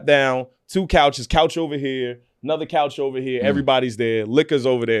step down. 2 couches, couch over here, another couch over here. Everybody's there. Liquor's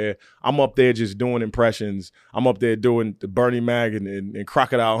over there. I'm up there just doing impressions. I'm up there doing the Bernie Mac and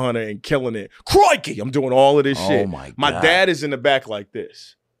Crocodile Hunter and killing it. Crikey! I'm doing all of this shit. My God. My dad is in the back like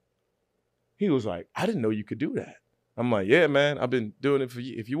this. He was like, I didn't know you could do that. I'm like, yeah, man. I've been doing it for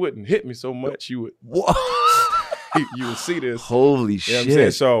you. If you wouldn't hit me so much, you would. What? You would see this. Holy You know what I'm shit.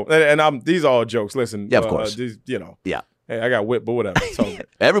 saying? So, and these are all jokes. Listen. Yeah, of course. Yeah. Hey, I got whipped, but whatever. So,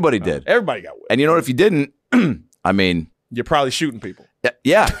 Everybody did. everybody got whipped. And you know what? If you didn't, I mean, You're probably shooting people.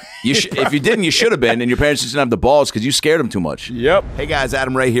 yeah. If you didn't, you should have been. And your parents just didn't have the balls because you scared them too much. Yep. Hey guys,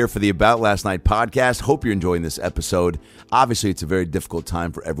 Adam Ray here for the About Last Night podcast. Hope you're enjoying this episode. Obviously, it's a very difficult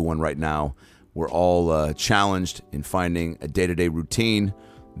time for everyone right now. We're all challenged in finding a day-to-day routine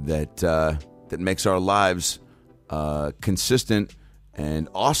that makes our lives consistent and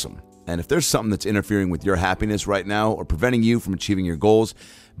awesome. And if there's something that's interfering with your happiness right now or preventing you from achieving your goals,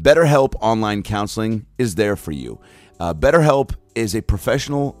 BetterHelp Online Counseling is there for you. BetterHelp is a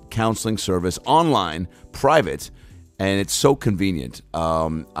professional counseling service, online, private, and it's so convenient.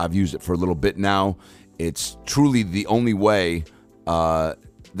 I've used it for a little bit now. It's truly the only way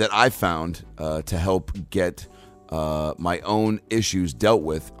that I've found to help get my own issues dealt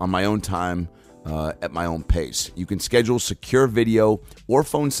with on my own time, at my own pace. You can schedule secure video or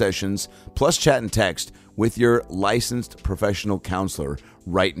phone sessions, plus chat and text with your licensed professional counselor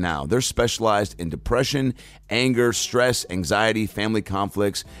right now. They're specialized in depression, anger, stress, anxiety, family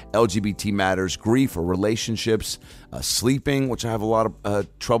conflicts, LGBT matters, grief or relationships, sleeping, which I have a lot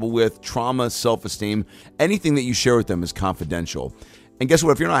of trouble with, trauma, self-esteem. Anything that you share with them is confidential. And guess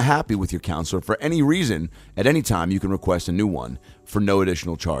what? If you're not happy with your counselor for any reason, at any time, you can request a new one for no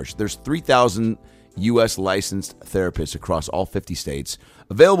additional charge. There's 3,000 U.S. licensed therapists across all 50 states,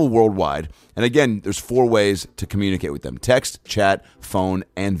 available worldwide. And again, there's 4 ways to communicate with them: text, chat, phone,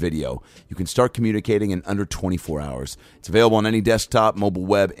 and video. You can start communicating in under 24 hours. It's available on any desktop, mobile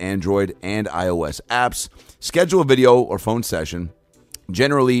web, Android, and iOS apps. Schedule a video or phone session,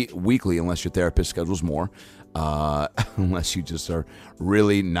 generally weekly, unless your therapist schedules more. Unless you just are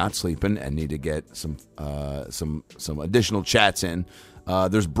really not sleeping and need to get some additional chats in.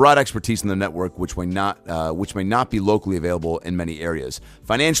 There's broad expertise in the network, which may not be locally available in many areas.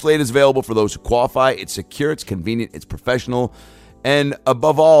 Financial aid is available for those who qualify. It's secure, it's convenient, it's professional, and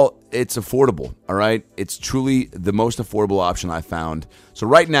above all, it's affordable. All right, it's truly the most affordable option I've found. So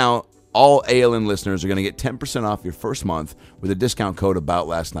right now, all ALN listeners are going to get 10% off your first month with a discount code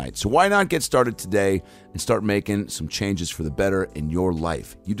AboutLastNight. So why not get started today and start making some changes for the better in your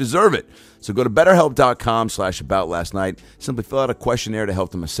life? You deserve it. So go to BetterHelp.com/AboutLastNight. Simply fill out a questionnaire to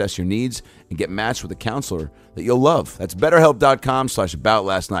help them assess your needs and get matched with a counselor that you'll love. That's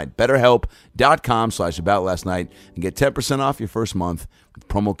BetterHelp.com/AboutLastNight. BetterHelp.com/AboutLastNight and get 10% off your first month with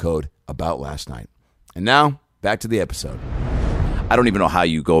promo code AboutLastNight. And now, back to the episode. I don't even know how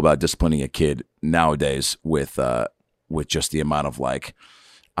you go about disciplining a kid nowadays with just the amount of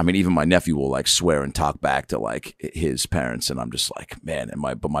even my nephew will swear and talk back to his parents, and I'm just like, man.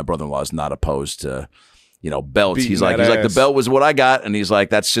 But my brother-in-law is not opposed to, belts. He's like the belt was what I got, and he's like,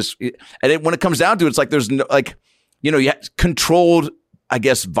 that's just. And when it comes down to it, it's like there's no controlled, I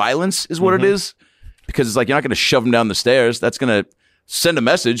guess, violence is what it is, because it's like you're not going to shove him down the stairs. That's going to send a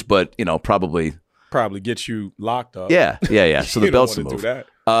message, but probably get you locked up. Yeah. So the belt's the move. Do that.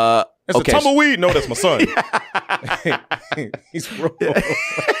 It's a tumbleweed. No, that's my son. He's wrong.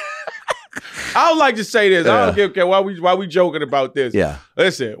 I would like to say this. I don't care why we joking about this. Yeah.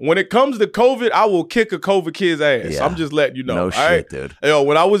 Listen, when it comes to COVID, I will kick a COVID kid's ass. Yeah. I'm just letting you know. No shit, dude.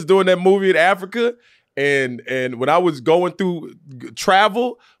 When I was doing that movie in Africa, and when I was going through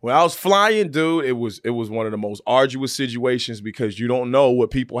travel, when I was flying, dude, it was one of the most arduous situations because you don't know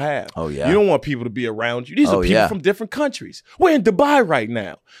what people have. Oh yeah. You don't want people to be around you. These are people from different countries. We're in Dubai right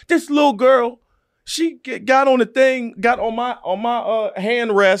now. This little girl, she got on the thing, got on my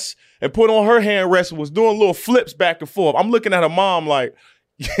hand rest and put on her hand rest and was doing little flips back and forth. I'm looking at her mom like,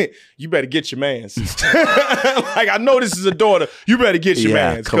 you better get your mans. I know this is a daughter. You better get your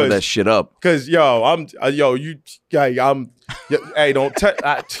mans. Cover that shit up. Cause hey, don't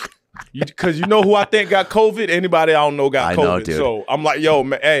because you know who I think got COVID? Anybody I don't know got COVID. I know, dude. So I'm like, yo,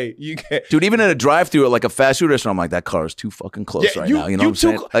 man, hey, you can't. Dude, even at a drive-thru at a fast food restaurant, I'm like, that car is too fucking close now. You know what I'm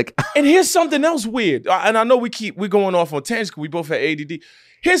saying? And here's something else weird. And I know we're going off on tangents because we both have ADD.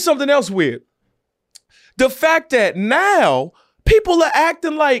 Here's something else weird. The fact that now people are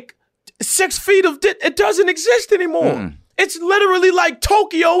acting like 6 feet of it doesn't exist anymore. It's literally like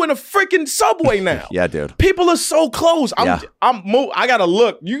Tokyo in a freaking subway now. Yeah, dude. People are so close. I gotta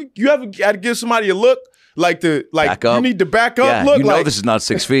look. You ever got to give somebody a look back up. You need to back up. Yeah, Look, this is not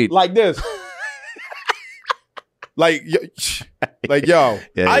 6 feet. Like this. I'll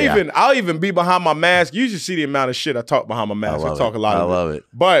even be behind my mask. You should see the amount of shit I talk behind my mask. I talk a lot. I love it.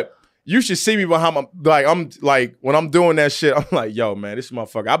 But you should see me behind my when I'm doing that shit, I'm like, yo, man, this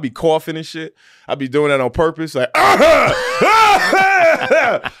motherfucker. I be coughing and shit. I be doing that on purpose. Like,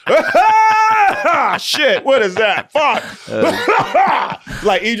 shit, what is that? Fuck.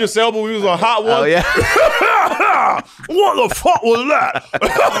 Like Idris Elba, we was on Hot One. Oh, yeah. What the fuck was that?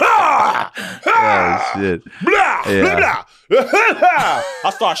 Oh, shit. Blah, blah. I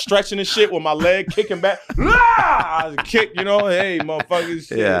start stretching and shit with my leg kicking back. I kick, hey,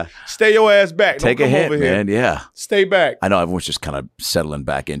 motherfuckers. Yeah. Stay your ass back. Take Don't a come hit, over here. man. Yeah. Stay back. I know everyone's just kind of settling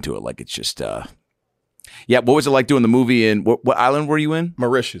back into it. Like it's just, yeah. What was it like doing the movie in, what island were you in?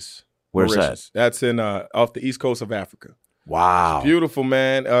 Mauritius. Where's that? That's in off the east coast of Africa. Wow. It's beautiful,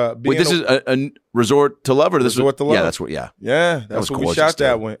 man. Wait, this is a resort to love, or this Resort to Love? Yeah, that's what. Yeah. Yeah, that's was what we gorgeous, shot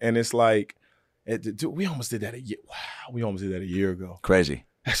that dude. one, and it's like, dude, we almost did that a year. Wow, we almost did that a year ago. Crazy.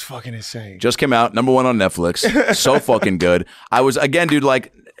 That's fucking insane. Just came out, #1 on Netflix. So fucking good. I was again, dude,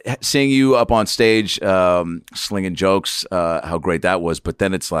 seeing you up on stage, slinging jokes, how great that was. But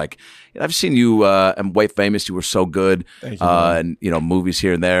then it's like, I've seen you and White Famous. You were so good, Thank you, and movies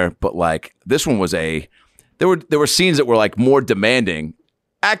here and there. But this one was there were scenes that were more demanding,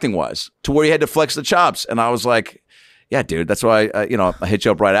 acting wise, to where he had to flex the chops. And I was like, yeah, dude, that's why I hit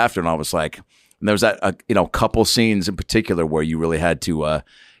you up right after, and I was like, and there was that couple scenes in particular where you really had to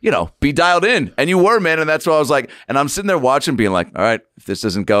be dialed in, and you were, man. And that's why I was like, and I'm sitting there watching, being like, all right, if this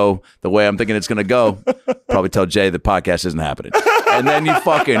doesn't go the way I'm thinking it's gonna go, probably tell Jay the podcast isn't happening. And then you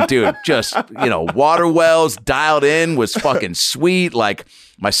fucking, dude, just water wells, dialed in, was fucking sweet. Like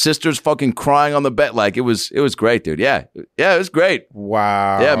my sister's fucking crying on the bed. Like it was great, dude. Yeah, it was great.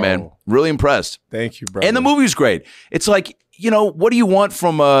 Wow. Yeah, man, really impressed. Thank you, bro. And the movie was great. It's like, what do you want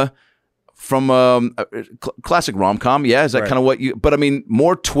from a classic rom-com? Yeah, is that kind of what you? But I mean,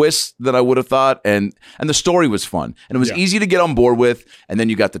 more twists than I would have thought, and the story was fun, and it was easy to get on board with. And then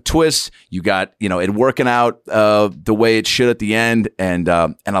you got the twists, you got it working out the way it should at the end, and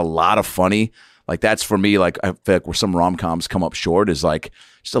a lot of funny. Like that's for me. Like I feel like where some rom-coms come up short is like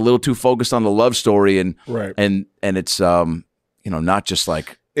just a little too focused on the love story, and it's not just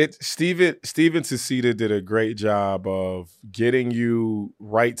like. Steven Susita did a great job of getting you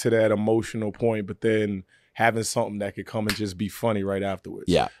right to that emotional point, but then having something that could come and just be funny right afterwards.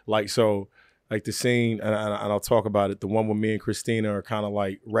 Yeah. Like the scene, and I'll talk about it, the one where me and Christina are kind of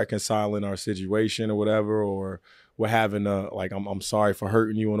like reconciling our situation or whatever, or we're having I'm sorry for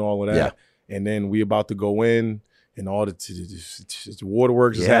hurting you and all of that. Yeah. And then we about to go in and all the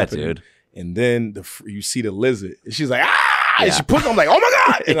waterworks is happening. Dude. And then you see the lizard. And she's like, ah! Yeah. And she puts, I'm like, oh my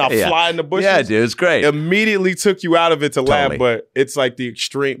God. And I fly in the bushes. Yeah, dude, it's great. Immediately took you out of it to laugh, but it's like the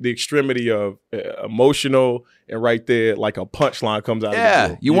extremity of emotional, and right there, like a punchline comes out of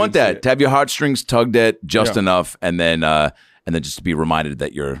the you want that, to have your heartstrings tugged at just enough, and then just to be reminded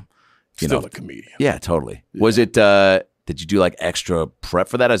that you're still a comedian. Yeah, totally. Yeah. Was it, did you do like extra prep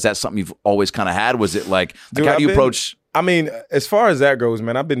for that? Is that something you've always kind of had? Was it like how do you approach? I mean, as far as that goes,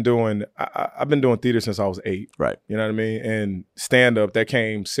 man, I've been doing theater since I was 8. Right. You know what I mean? And stand-up, that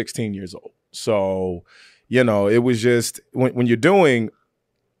came 16 years old. So, it was just when you're doing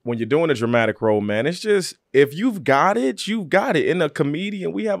a dramatic role, man, it's just, if you've got it, you've got it. In a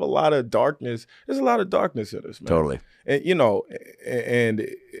comedian, we have a lot of darkness. There's a lot of darkness in us, man. Totally. And and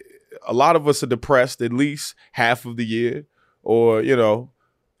a lot of us are depressed at least half of the year, or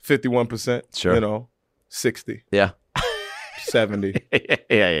 51%. Sure. 60. Yeah. 70.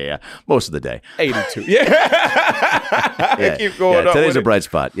 Yeah. Most of the day. 82. Yeah. Keep going up. Today's a bright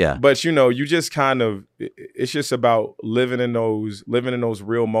spot. Yeah. But you just kind of, it's just about living in those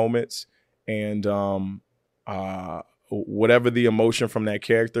real moments, and whatever the emotion from that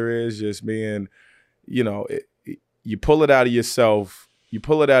character is, just being, you pull it out of yourself. You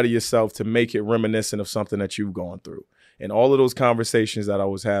pull it out of yourself to make it reminiscent of something that you've gone through. And all of those conversations that I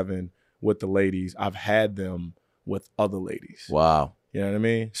was having with the ladies, I've had them with other ladies. Wow. You know what I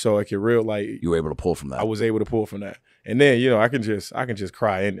mean? So like, you were able to pull from that. I was able to pull from that. And then, I can just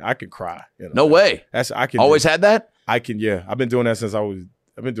cry, and I can cry. No way. Always had that? I can, yeah. I've been doing that since I was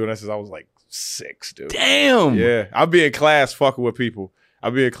like 6, dude. Damn. Yeah. I'll be in class fucking with people.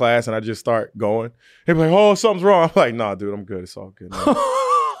 I'll be in class and I just start going. They'll be like, oh, something's wrong. I'm like, nah, dude, I'm good. It's all good.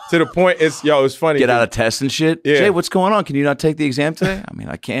 To the point, it's funny. Get out of tests and shit. Yeah. Jay, what's going on? Can you not take the exam today? I mean,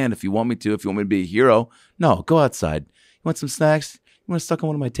 I can if you want me to. If you want me to be a hero. No, go outside. You want some snacks? You want to suck on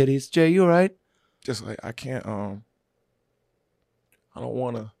one of my titties? Jay, you all right? Just like, I can't, I don't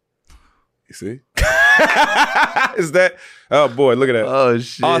want to. You see? Is that? Oh boy, look at that! Oh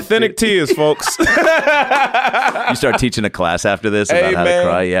shit! Authentic tears, folks. You start teaching a class after this about how to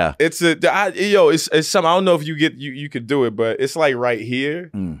cry. Yeah, it's something. I don't know if you could do it, but it's like right here.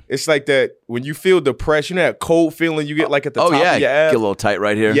 It's like that when you feel depression, that cold feeling you get like at the top of your ass. Get a little tight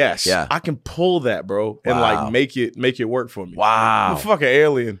right here. Yes, yeah. I can pull that, bro, and like make it work for me. Wow, I'm a fucking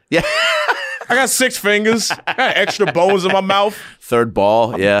alien. Yeah. I got 6 fingers. I got extra bones in my mouth. Third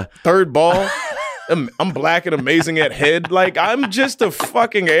ball. Third ball. I'm black and amazing at head. Like, I'm just a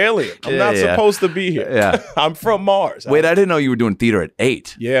fucking alien. I'm not supposed to be here. Yeah. I'm from Mars. Wait, I didn't know you were doing theater at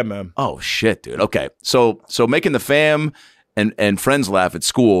 8. Yeah, man. Oh, shit, dude. Okay. So making the fam and friends laugh at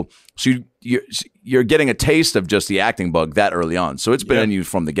school. So you're getting a taste of just the acting bug that early on. So it's been in you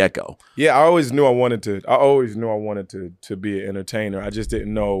from the get-go. Yeah, I always knew I wanted to be an entertainer. I just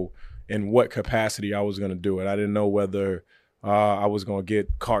didn't know in what capacity I was going to do it. I didn't know whether I was going to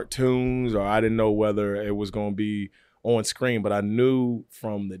get cartoons, or I didn't know whether it was going to be on screen. But I knew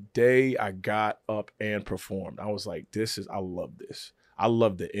from the day I got up and performed, I was like, I love this. I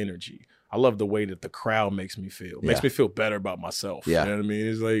love the energy. I love the way that the crowd makes me feel. It makes me feel better about myself. Yeah. You know what I mean?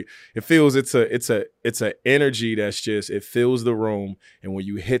 It's like, it's a energy that's just, it fills the room. And when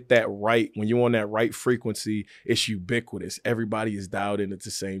you hit that when you're on that right frequency, it's ubiquitous. Everybody is dialed in at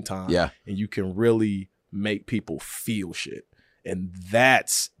the same time. Yeah. And you can really make people feel shit. And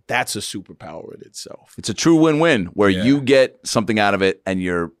that's a superpower in itself. It's a true win-win where you get something out of it and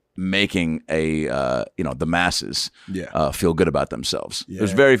you're making the masses feel good about themselves. Yeah.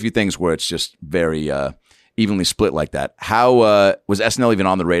 There's very few things where it's just very evenly split like that. How was SNL even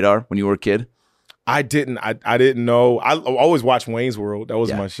on the radar when you were a kid? I didn't know. I always watched Wayne's World. That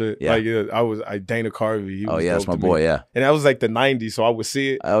was my shit. Yeah. Like Dana Carvey. That's my boy. Yeah, and that was like the '90s, so I would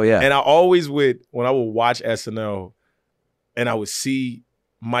see it. Oh yeah, and I always would when I would watch SNL, and I would see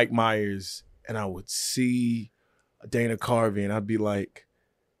Mike Myers, and I would see Dana Carvey, and I'd be like,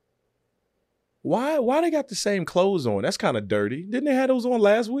 Why they got the same clothes on? That's kind of dirty. Didn't they have those on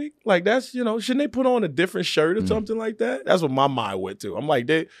last week? Like that's, shouldn't they put on a different shirt or something like that? That's what my mind went to. I'm like,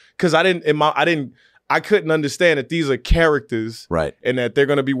 because I couldn't understand that these are characters, right? And that they're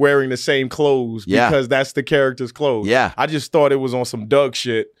gonna be wearing the same clothes because that's the character's clothes. Yeah. I just thought it was on some Doug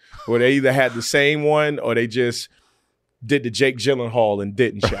shit where they either had the same one or they just did the Jake Gyllenhaal and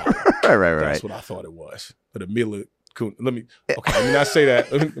didn't shower. right. That's what I thought it was. But Mila let me not say that.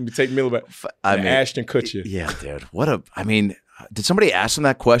 Let me take Miller back. Ashton Kutcher. Yeah, dude. Did somebody ask him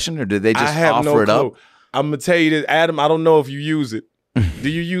that question or did they just offer it up? I'm going to tell you this, Adam, I don't know if you use it. Do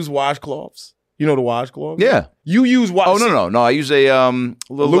you use washcloths? You know the washcloths? Yeah. You use washcloths? Oh, no. I use a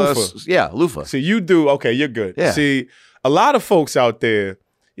loofah. Loofah. See, you do. Okay, you're good. Yeah. See, a lot of folks out there,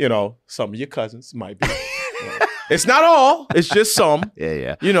 some of your cousins might be. It's not all. It's just some.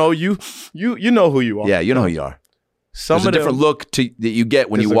 Yeah. You know who you are. Yeah, you know who you are. There's a different look that you get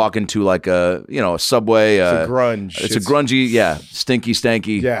when you walk into like a Subway. It's a grunge. It's a grungy, stinky,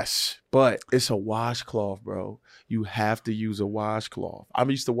 stanky. Yes, but it's a washcloth, bro. You have to use a washcloth. I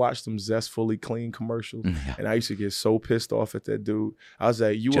used to watch some Zestfully Clean commercials, and I used to get so pissed off at that dude. I was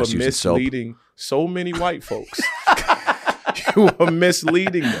like, you are misleading so many white folks. You are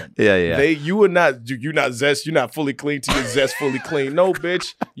misleading them. Yeah. You're not fully clean till you're Zest fully clean. No,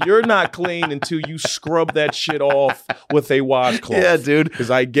 bitch. You're not clean until you scrub that shit off with a washcloth. Yeah, dude.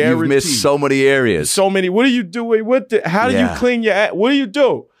 Because I guarantee you've missed so many areas. So many. What are you doing? How do you clean your ass? What do you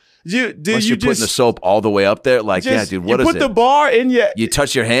do? You're putting the soap all the way up there? Like, dude, what is it? You put the bar in your... You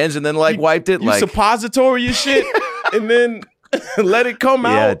touch your hands and then wiped it? You suppository your shit and then let it come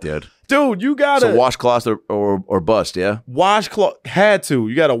out? Yeah, dude. Dude, you gotta... So washcloth or bust, yeah? Washcloth, had to.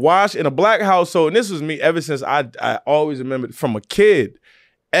 You gotta wash in a black household. And this was me ever since I always remembered from a kid.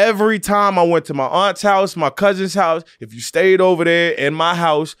 Every time I went to my aunt's house, my cousin's house, if you stayed over there in my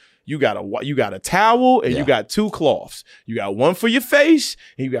house, you got a towel and you got two cloths. You got one for your face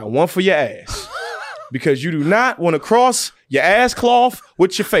and you got one for your ass. Because you do not want to cross your ass cloth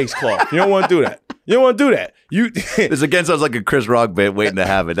with your face cloth. You don't want to do that. You don't want to do that. This again sounds like a Chris Rock bit waiting to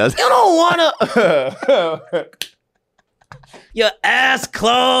happen, doesn't it? You don't want to... your ass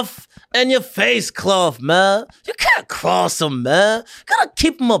cloth and your face cloth, man. You can't cross them, man. You gotta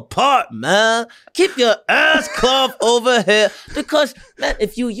keep them apart, man. Keep your ass cloth over here. Because, man,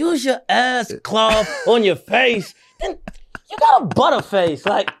 if you use your ass cloth on your face, then you got a butter face.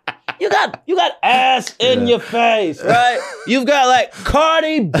 Like, you got ass in your face, right? You've got, like,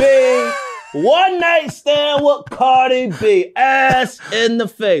 Cardi B... One night stand with Cardi B, ass in the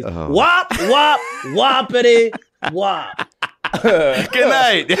face. Wop, wop, whoppity, wop. Good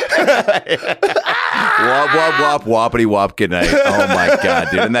night. Wop, wop, wop, whoppity, wop, good night. Oh my God,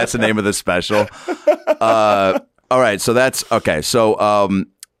 dude. And that's the name of the special. All right, so that's okay. So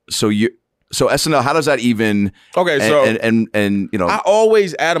SNL, how does that even and I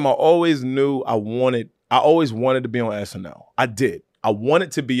always knew I always wanted to be on SNL. I did. I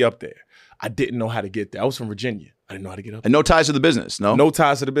wanted to be up there. I didn't know how to get there. I was from Virginia. I didn't know how to get up there. And no ties to the business, no? No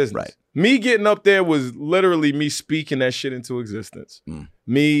ties to the business. Right. Me getting up there was literally me speaking that shit into existence.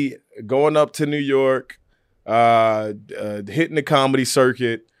 Me going up to New York, hitting the comedy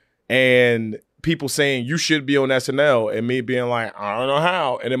circuit, and people saying, you should be on SNL, and me being like, I don't know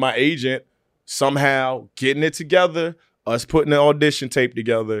how. And then my agent somehow getting it together, us putting an audition tape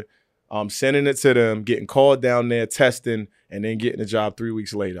together, sending it to them, getting called down there, testing, and then getting a job 3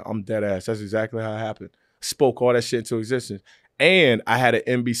 weeks later. I'm dead ass. That's exactly how it happened. Spoke all that shit into existence. And I had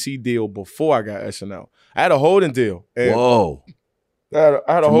an NBC deal before I got SNL. I had a holding deal. Whoa. I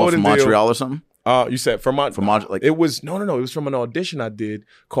had a holding deal. Montreal or something? You said from Montreal. Like it was no. It was from an audition I did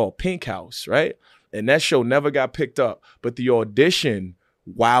called Pink House, right? And that show never got picked up. But the audition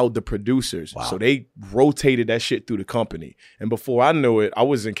wowed the producers. Wow. So they rotated that shit through the company. And before I knew it, I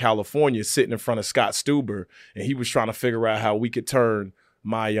was in California sitting in front of Scott Stuber, and he was trying to figure out how we could turn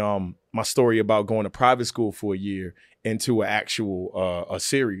my story about going to private school for a year into an actual a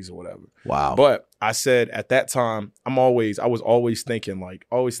series or whatever. Wow. But I said at that time, I was always thinking like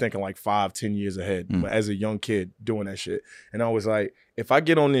 5-10 years ahead as a young kid doing that shit. And I was like, if I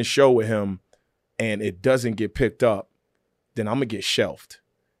get on this show with him and it doesn't get picked up, then I'm gonna get shelved.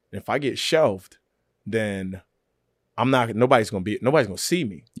 And if I get shelved, then nobody's gonna see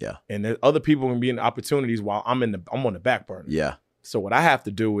me. Yeah. And there's other people gonna be in opportunities while I'm on the back burner. Yeah. So what I have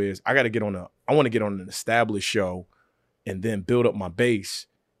to do is I want to get on an established show and then build up my base.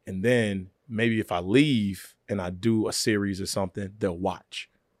 And then maybe if I leave and I do a series or something, they'll watch.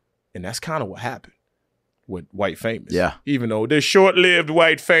 And that's kind of what happened with White Famous. Yeah. Even though they're short-lived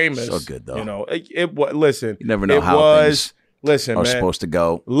White Famous. So good though. You know, listen. You never know how things listen, are man, supposed to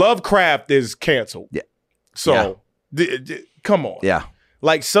go. Lovecraft is canceled. Yeah. So come on. Yeah.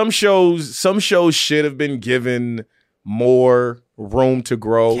 Like some shows should have been given more room to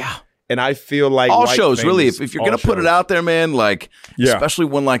grow. Yeah. And I feel like all White shows, Famous, really, if you're going to put it out there, man, like, Yeah. especially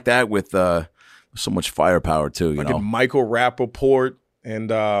one like that with so much firepower, too, you know. Michael Rappaport and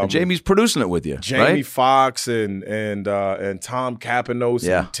Jamie's producing it with you, Jamie right? Foxx and Tom Kapanos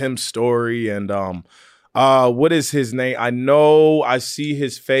Yeah. and Tim Story and what is his name? I see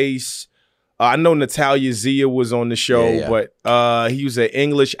his face. I know Natalia Zia was on the show, Yeah. but he was an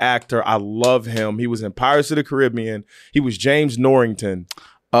English actor. I love him. He was in Pirates of the Caribbean. He was James Norrington.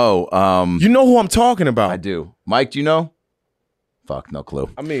 Oh, You know who I'm talking about? I do. Mike, do you know? Fuck, no clue.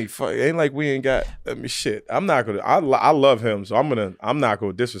 I mean, ain't like we ain't got. I mean, shit. I'm not gonna. I love him, so I'm not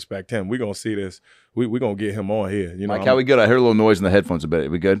gonna disrespect him. We gonna see this. We gonna get him on here. You know, Mike, how we good? I heard a little noise in the headphones a bit. Are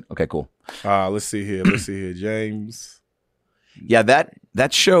we good? Okay, cool. Let's see here. James. Yeah,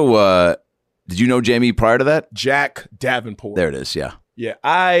 that show. Did you know Jamie prior to that? Jack Davenport. There it is. Yeah. Yeah,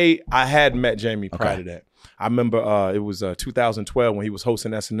 I had met Jamie prior Okay. to that. I remember it was 2012 when he was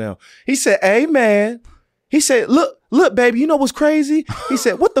hosting SNL. He said, "Hey man," he said, "Look, baby, you know what's crazy?" He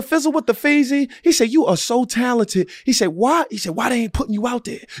said, "What the fizzle with the feezy?" He said, "You are so talented." He said, "Why?" He said, "Why they ain't putting you out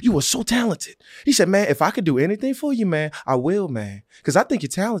there? You are so talented." He said, "Man, if I could do anything for you, man, I will, man, because I think you're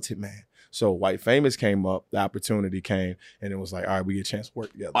talented, man." So White Famous came up, the opportunity came, and it was like, all right, we get a chance to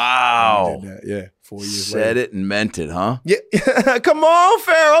work together. Wow. And we did that. Yeah, 4 years Said later. it and meant it, huh? Yeah, come on,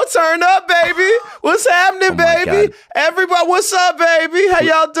 Pharaoh, turn up, baby. What's happening, Oh, my baby? God. Everybody, what's up, baby? How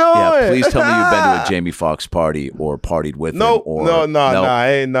y'all doing? Yeah, please tell me you've been to a Jamie Foxx party or partied with him. Or, No, No?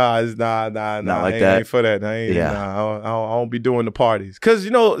 ain't like that? Ain't for that. I Yeah. don't be doing the parties because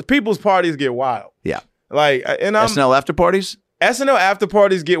people's parties get wild. Yeah. Like, and I'm SNL after parties? SNL after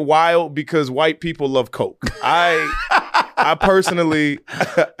parties get wild because white people love coke. I personally,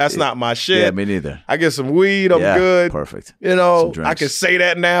 that's not my shit. Yeah, me neither. I get some weed, I'm Yeah, good. perfect. You know, Some drinks. I can say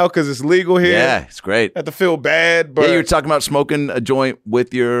that now because it's legal here. Yeah, it's great. I have to feel bad, but Yeah, you were talking about smoking a joint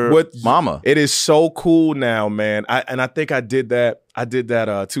with your mama. It is so cool now, man. I think I did that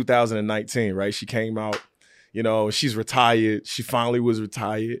 2019, right? She came out, she's retired. She finally was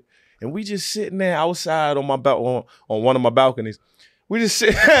retired. And we just sitting there outside on one of my balconies. We just sit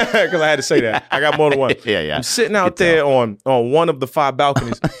because I had to say that. I got more than one. Yeah. I'm sitting out there on one of the 5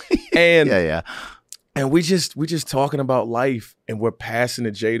 balconies. And Yeah. and we just talking about life and we're passing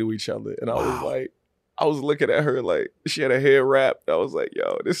the J to each other. And I was looking at her like she had a hair wrap. I was like,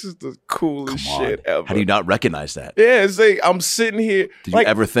 yo, this is the coolest shit ever. How do you not recognize that? Yeah, it's like I'm sitting here. Did you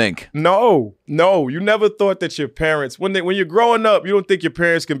ever think? No. You never thought that your parents, when you're growing up, you don't think your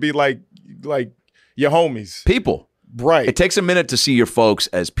parents can be like your homies. People. Right. It takes a minute to see your folks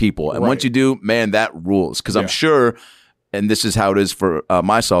as people. And Right. once you do, man, that rules. Because I'm sure, and this is how it is for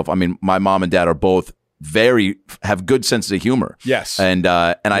myself. I mean, my mom and dad are both have good senses of humor. Yes. And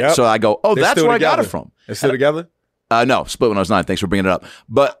Yep. so I go, oh, They're that's still where I got together. it from. They're still together? No, split when I was 9. Thanks for bringing it up.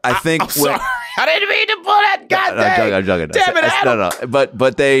 But I think I'm sorry. I didn't mean to pull that goddamn. I'm joking. Damn it, Adam.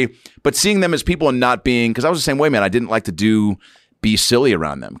 No. But seeing them as people and not being, because I was the same way, man. I didn't like to be silly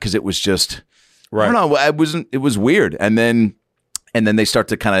around them because it was just, I don't know. It was weird. And then they start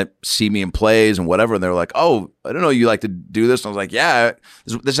to kind of see me in plays and whatever. And they're like, oh, I don't know, you like to do this. And I was like, yeah,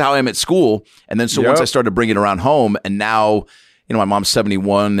 this is how I am at school. And then so once I started bringing it around home, and now, my mom's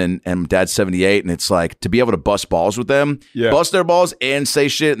 71 and dad's 78. And it's like to be able to bust balls with them, bust their balls and say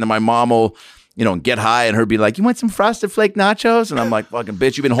shit. And then my mom will, get high and her be like, you want some Frosted Flake nachos? And I'm like, fucking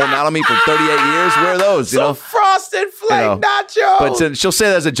bitch, you've been holding out on me for 38 years. Where are those? Frosted Flake nachos. But she'll say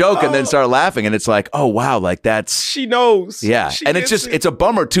that as a joke and then start laughing. And it's like, oh, wow, like that's. She knows. Yeah. And it's a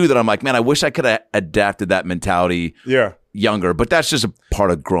bummer too that I'm like, man, I wish I could have adapted that mentality younger. But that's just a part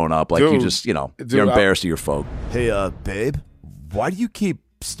of growing up. Like you just, you're embarrassed of your folk. Hey, babe, why do you keep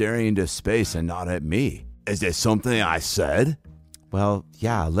staring into space and not at me? Is there something I said? Well,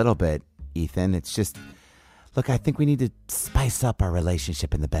 yeah, a little bit, Ethan. It's just, look, I think we need to spice up our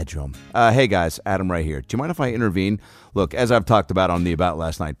relationship in the bedroom. Hey, guys, Adam right here. Do you mind if I intervene? Look, as I've talked about on the About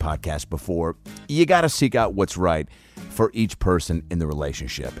Last Night podcast before, you got to seek out what's right for each person in the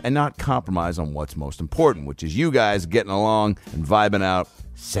relationship and not compromise on what's most important, which is you guys getting along and vibing out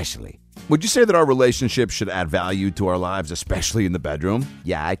sexually. Would you say that our relationship should add value to our lives, especially in the bedroom?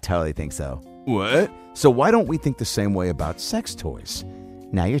 Yeah, I totally think so. What? So why don't we think the same way about sex toys?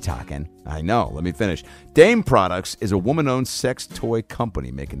 Now you're talking. I know. Let me finish. Dame Products is a woman-owned sex toy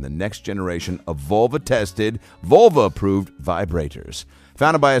company making the next generation of vulva-tested, vulva-approved vibrators.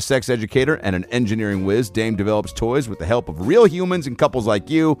 Founded by a sex educator and an engineering whiz, Dame develops toys with the help of real humans and couples like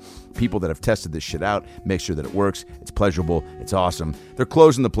you, people that have tested this shit out, make sure that it works, it's pleasurable, it's awesome. They're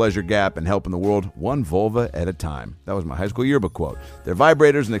closing the pleasure gap and helping the world one vulva at a time. That was my high school yearbook quote. Their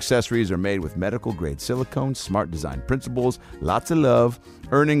vibrators and accessories are made with medical-grade silicone, smart design principles, lots of love,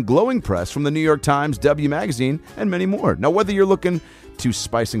 earning glowing press from the New York Times, W Magazine, and many more. Now, whether you're looking to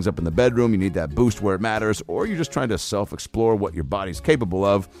spice things up in the bedroom, you need that boost where it matters, or you're just trying to self-explore what your body's capable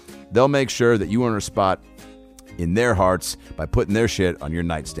of, they'll make sure that you earn a spot in their hearts by putting their shit on your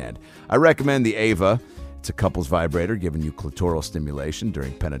nightstand. I recommend the Ava. It's a couple's vibrator giving you clitoral stimulation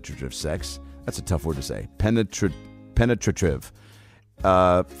during penetrative sex. That's a tough word to say. Penetrative.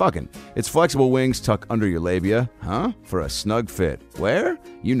 Its flexible wings tuck under your labia, for a snug fit. Where?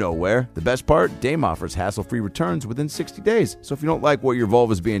 You know where. The best part? Dame offers hassle-free returns within 60 days. So if you don't like what your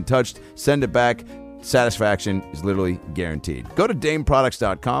vulva is being touched, send it back. Satisfaction is literally guaranteed. Go to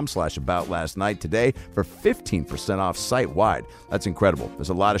dameproducts.com/aboutlastnight today for 15% off site-wide. That's incredible. There's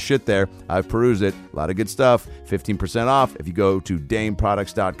a lot of shit there. I've perused it. A lot of good stuff. 15% off if you go to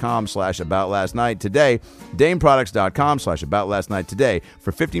dameproducts.com/aboutlastnight today. dameproducts.com/aboutlastnight today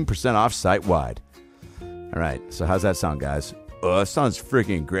for 15% off site-wide. All right, so how's that sound, guys? Oh, that sounds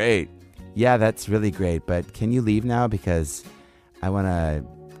freaking great. Yeah, that's really great, but can you leave now because I want to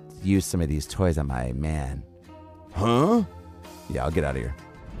use some of these toys on my man. Huh? Yeah, I'll get out of here.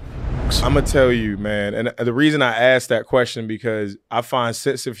 I'm gonna tell you, man, and the reason I asked that question because I find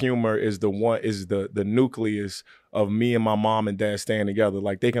sense of humor is the nucleus of me and my mom and dad staying together.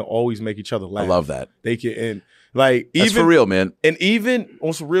 Like they can always make each other laugh. I love that. They can, and like that's for real, man. And even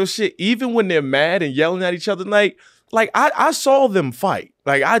on some real shit, even when they're mad and yelling at each other, like I saw them fight.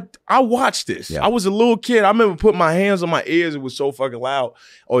 Like I watched this. Yeah. I was a little kid. I remember putting my hands on my ears. It was so fucking loud.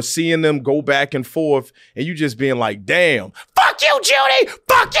 Or seeing them go back and forth, and you just being like, "Damn, fuck you, Judy.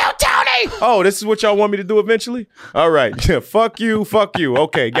 Fuck you, Tony." Oh, this is what y'all want me to do eventually? All right, fuck you, fuck you.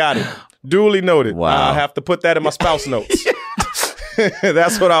 Okay, got it. Duly noted. Wow. I'll have to put that in my spouse notes.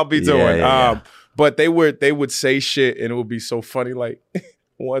 That's what I'll be doing. Yeah. But they would say shit, and it would be so funny. Like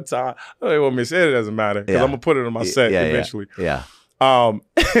one time, they want me to say it doesn't matter because I'm gonna put it on my set eventually. Yeah.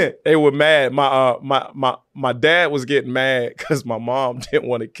 They were mad. My dad was getting mad because my mom didn't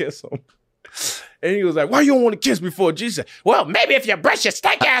want to kiss him. And he was like, "Why you don't want to kiss me for?" Jesus said, "Well, maybe if you brush your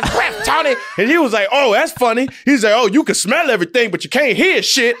stank ass breath, Tony." And he was like, "Oh, that's funny." He's like, "Oh, you can smell everything, but you can't hear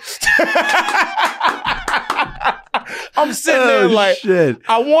shit." I'm sitting there like, shit.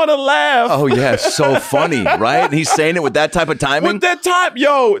 I want to laugh. Oh, yeah, so funny, right? And he's saying it with that type of timing? With that type,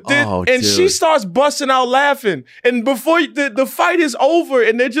 and she starts busting out laughing. And before the fight is over,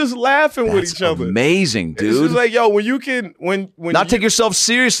 and they're just laughing with each other. Amazing, dude. It's just like, yo, when you can, when not take yourself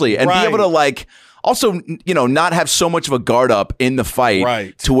seriously and be able to like, also, not have so much of a guard up in the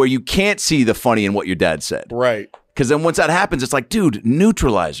fight to where you can't see the funny in what your dad said. Right. Because then once that happens, it's like, dude,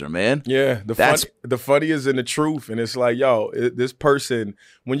 neutralizer, man. Yeah, the funny is in the truth. And it's like, yo, this person,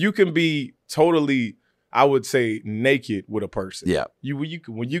 when you can be totally, I would say, naked with a person. Yeah.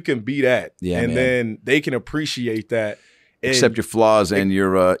 When you can be that, then they can appreciate that. Accept your flaws and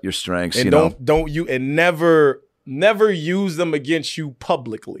your strengths. And never use them against you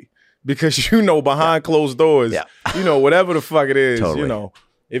publicly. Because behind closed doors, whatever the fuck it is, totally.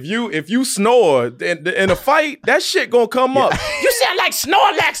 If you snore in a fight, that shit gonna come up. You sound like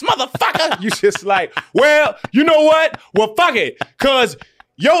Snorlax, motherfucker. You just like, well, you know what? Well, fuck it, cause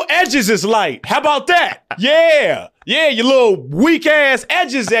your edges is light. How about that? Yeah, your little weak ass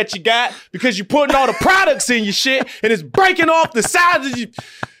edges that you got because you're putting all the products in your shit and it's breaking off the sides of you.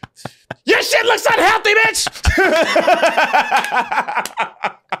 Your shit looks unhealthy, bitch.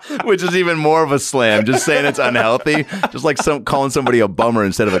 Which is even more of a slam. Just saying it's unhealthy. Just like calling somebody a bummer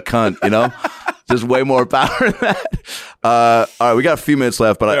instead of a cunt, Just way more power than that. All right, we got a few minutes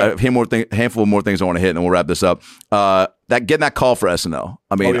left, but I have a handful of more things I want to hit, and then we'll wrap this up. Getting that call for SNL.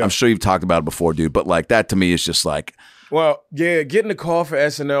 I mean, I'm sure you've talked about it before, dude, but like that to me is just like, Well, yeah, getting the call for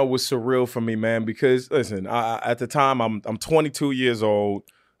SNL was surreal for me, man, because listen, at the time I'm 22 years old.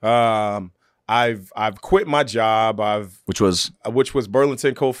 I've quit my job. Which was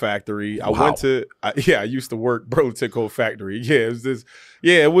Burlington Coat Factory. Wow. I used to work Burlington Coat Factory.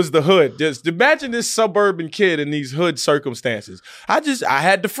 Yeah, it was the hood. Just imagine this suburban kid in these hood circumstances. I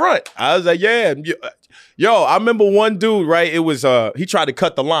had the front. I was like, yeah. Yo, I remember one dude, right? It was he tried to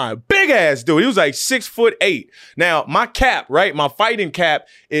cut the line. Big ass dude. He was like 6'8". Now, my cap, right? My fighting cap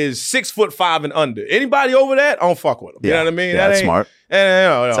is 6'5" and under. Anybody over that, I don't fuck with them. You know what I mean? Yeah, that's smart.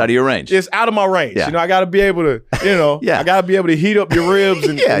 It's out of your range. It's out of my range. Yeah. You know, I gotta be able to, I gotta be able to heat up your ribs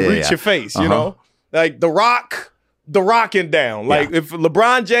and reach your face, you know? Like The Rocking down. Like if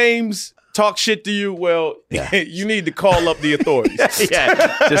LeBron James talk shit to you, well, you need to call up the authorities.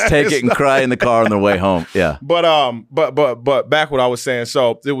 Just take it and cry in the car on their way home. Yeah. But back what I was saying.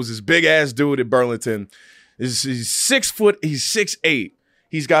 So there was this big ass dude at Burlington. He's 6 foot. He's 6'8".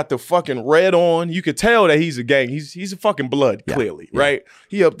 He's got the fucking red on. You could tell that he's a gang. He's a fucking blood, clearly, right?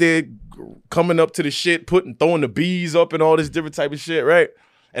 He up there coming up to the shit, throwing the bees up and all this different type of shit, right?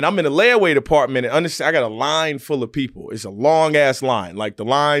 And I'm in the layaway department, and I got a line full of people. It's a long ass line. Like the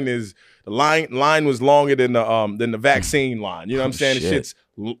line was longer than the vaccine line. You know what I'm saying? The shit's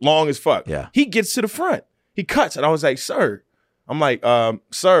long as fuck. Yeah. He gets to the front. He cuts, and I was like, sir. I'm like,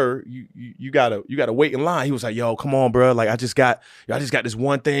 sir, you gotta wait in line. He was like, yo, come on, bro. Like I just got this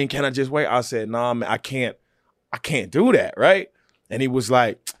one thing. Can I just wait? I said, nah, man, I can't do that, right? And he was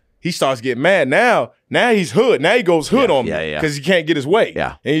like, he starts getting mad. Now he's hood. Now he goes hood on me because he can't get his way.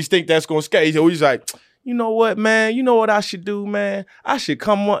 Yeah. And he think that's gonna scare. He's like, you know what, man? You know what I should do, man? I should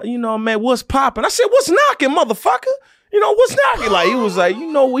come on, man, what's popping? I said, what's knocking, motherfucker? What's knocking? Like, he was like, he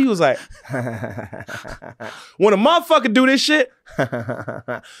was like, when a motherfucker do this shit,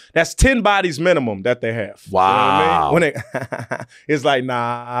 that's 10 bodies minimum that they have. Wow. You know what I mean? It's like,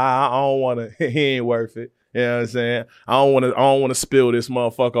 nah, I don't want to, he ain't worth it. You know what I'm saying? I don't want to spill this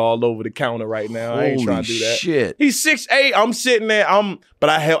motherfucker all over the counter right now. I ain't trying to do that. Shit. He's 6'8". I'm sitting there. But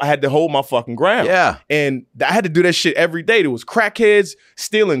I had to hold my fucking ground. Yeah. And I had to do that shit every day. There was crackheads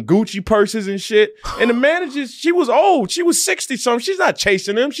stealing Gucci purses and shit. And the manager, she was old. She was 60-something. She's not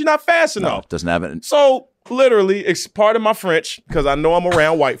chasing them. She's not fast enough. Doesn't have it. So literally, it's part of my French because I know I'm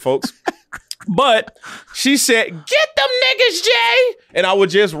around white folks. But she said, get them niggas, Jay. And I would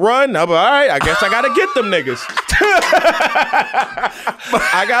just run. I'm like, all right, I guess I got to get them niggas.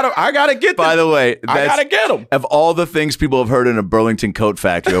 I gotta get them. By the way, I got to get them. Of all the things people have heard in a Burlington Coat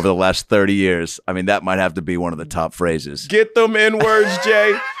Factory over the last 30 years, I mean, that might have to be one of the top phrases. Get them N-words,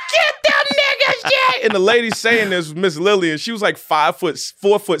 Jay. Get them niggas, Jay. And the lady saying this was Miss Lillian. She was like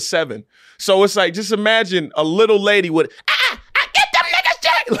 4'7". So it's like, just imagine a little lady with, get them niggas,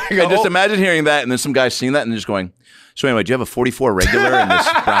 Jay. Like, just imagine hearing that and then some guy seeing that and just going, so anyway, do you have a 44 regular in this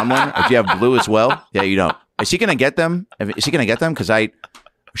brown one? Or do you have blue as well? Yeah, you don't. Is he going to get them? Is he going to get them? Because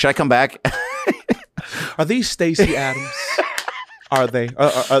should I come back? Are these Stacey Adams? Are they?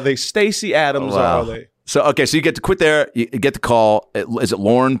 Are they Stacey Adams? Wow. Or are they? So, okay, so you get to quit there. You get the call. Is it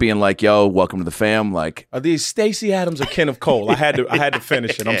Lauren being like, yo, welcome to the fam? Like, are these Stacey Adams or Kenneth Cole? I had to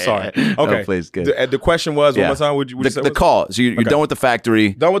finish it. I'm sorry. Okay. No, please, good. The question was, one more time, would you say? The call. So you're done with the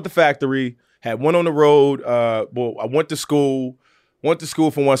factory. Done with the factory. Went on the road. Well, I went to school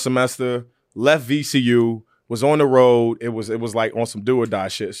for one semester, left VCU, was on the road. It was like on some do or die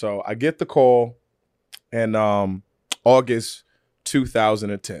shit. So I get the call in August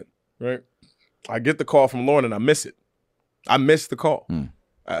 2010, right? I get the call from Lauren and I miss it. I missed the call.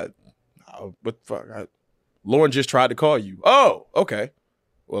 What the fuck? Lauren just tried to call you. Oh, okay.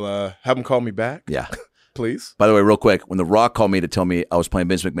 Well, have him call me back. Yeah. Please. By the way, real quick, when The Rock called me to tell me I was playing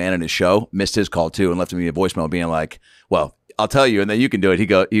Vince McMahon in his show, missed his call too and left me a voicemail being like, well, I'll tell you and then you can do it. He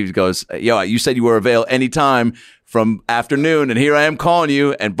goes, yo, you said you were available anytime from afternoon and here I am calling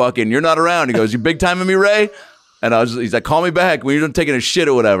you and fucking you're not around. He goes, you big timing me, Ray? And he's like, call me back when you're done taking a shit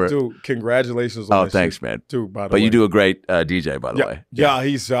or whatever. Dude, congratulations on that thanks, shit. man. Dude, by the way. But you do a great DJ, by the way. Yeah,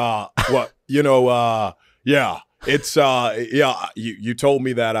 he's, it's, you told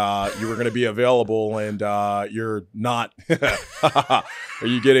me that you were going to be available and you're not.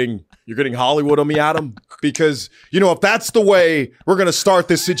 You're getting Hollywood on me, Adam? Because, if that's the way we're going to start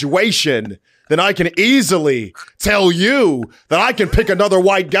this situation, then I can easily tell you that I can pick another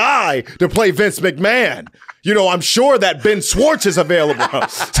white guy to play Vince McMahon. I'm sure that Ben Schwartz is available.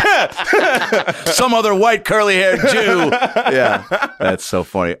 Some other white curly-haired Jew. Yeah, that's so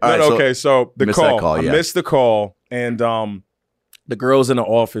funny. All right, okay, so the call. I yeah. missed the call, and the girls in the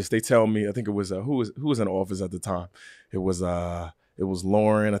office, they tell me, I think it was who was in the office at the time? It was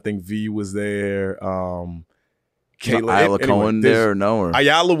Lauren. I think V was there. Kayla Isla Cohen there or no? Or?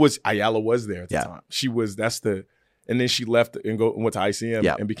 Ayala was there at the Yeah. time. She was. And then she left and went to ICM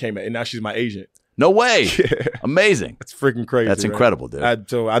Yeah. and became and now she's my agent. No way. Amazing. That's freaking crazy. That's right? incredible, dude.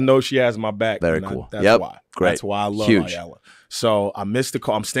 So I know she has my back. Very and cool. That's Yep. why. Great. That's why I love Huge. Ayala. So I missed the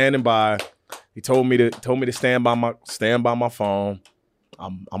call. I'm standing by. He told me to stand by my phone.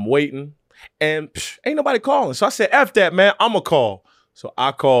 I'm waiting, and ain't nobody calling. So I said, "F that, man. I'ma call." So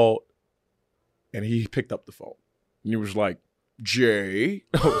I called, and he picked up the phone. And he was like, "Jay."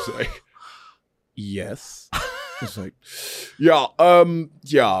 I was like, "Yes." He's like,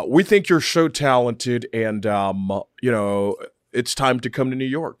 yeah, we think you're so talented, and it's time to come to New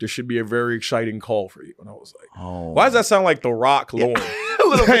York. This should be a very exciting call for you. And I was like, why does that sound like The Rock Lauren? I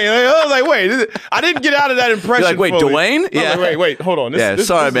was like, wait, I didn't get out of that impression. You're like, wait, fully. Dwayne? Yeah. Like, wait, hold on. Sorry,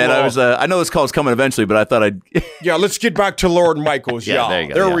 this man. is long. I know this call's coming eventually, but I thought I'd. Yeah, let's get back to Lord Michaels. Yeah, there you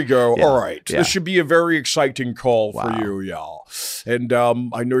go. There Yeah. we go. Yeah. All right. Yeah. This should be a very exciting call Wow. for you, y'all. And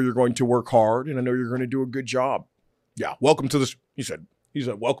I know you're going to work hard, and I know you're going to do a good job. Yeah, welcome to this. He said,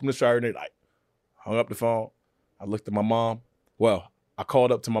 welcome to Saturday night. Hung up the phone. I looked at my mom. Well, I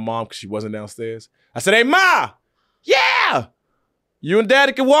called up to my mom because she wasn't downstairs. I said, hey, Ma, yeah, you and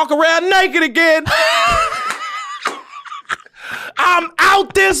Daddy can walk around naked again. I'm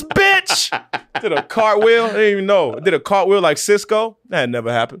out this bitch. Did a cartwheel. I didn't even know. Did a cartwheel like Cisco. That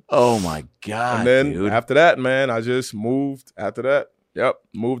never happened. Oh, my God, And then dude. after that, man, I just moved after that. Yep,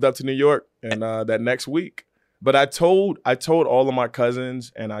 moved up to New York and that next week. But I told all of my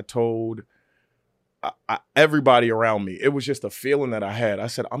cousins and I told everybody around me. It was just a feeling that I had. I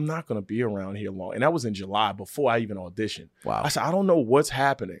said, I'm not going to be around here long. And that was in July before I even auditioned. Wow. I said, I don't know what's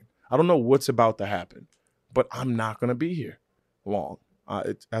happening. I don't know what's about to happen, but I'm not going to be here long.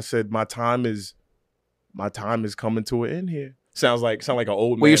 I said, my time is coming to an end here. Sound like an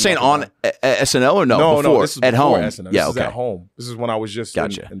old man. Well, you're saying on SNL or no? No, before? this is at before home. SNL. Yeah, This is okay. at home. This is when I was just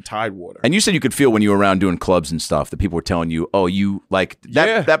Gotcha. in Tidewater. And you said you could feel when you were around doing clubs and stuff that people were telling you, oh, you like that.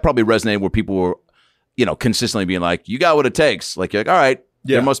 Yeah. That probably resonated where people were, consistently being like, you got what it takes. Like, you're like, all right,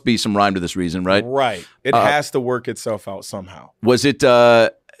 Yeah. there must be some rhyme to this reason, right? Right. It has to work itself out somehow. Was it,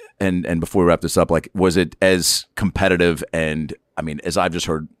 and before we wrap this up, like, was it as competitive and, I mean, as I've just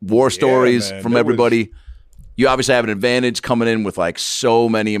heard war stories man. from There everybody, you obviously have an advantage coming in with like so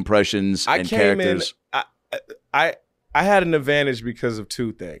many impressions and characters. I had an advantage because of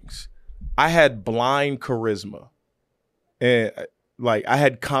two things. I had blind charisma, and like I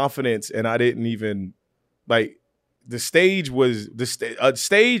had confidence, and I didn't even like the stage was a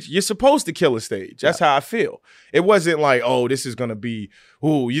stage. You're supposed to kill a stage. That's how I feel. It wasn't like, oh, this is gonna be,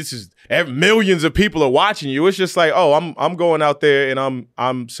 this is millions of people are watching you. It's just like, oh, I'm going out there and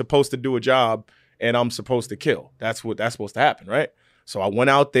I'm supposed to do a job and I'm supposed to kill. That's supposed to happen, right? So I went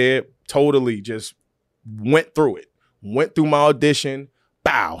out there, totally just went through it. Went through my audition,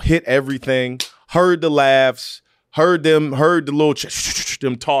 hit everything, heard the laughs, heard the little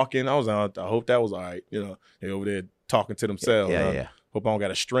them talking. I was like, I hope that was all right. They over there talking to themselves. Yeah. Hope I don't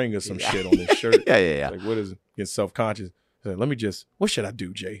got a string or some shit on this shirt. Yeah. Like, what is it? Get self-conscious. I said, what should I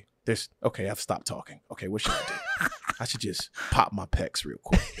do, Jay? Okay, I've stopped talking. Okay, what should I do? I should just pop my pecs real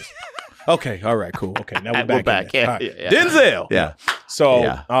quick. Okay, all right, cool. Okay, now we're back. Yeah, All right. yeah. Denzel. Yeah. So,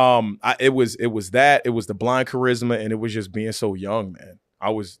 Yeah. it was the blind charisma, and it was just being so young, man. I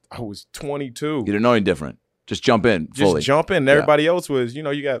was 22. You didn't know any different. Just jump in fully. Just jump in. Everybody else was,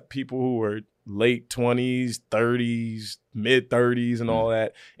 you got people who were late 20s, 30s, mid 30s, and all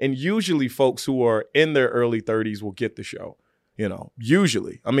that. And usually, folks who are in their early 30s will get the show.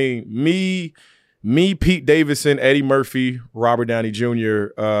 Usually. I mean, me, Pete Davidson, Eddie Murphy, Robert Downey Jr.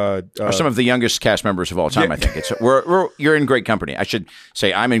 Are some of the youngest cast members of all time. Yeah. I think it's you're in great company. I should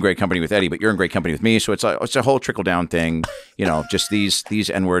say I'm in great company with Eddie, but you're in great company with me. So it's a whole trickle down thing. Just these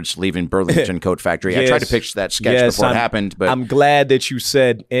N-words leaving Burlington Coat Factory. I tried to pitch that sketch before it happened, but I'm glad that you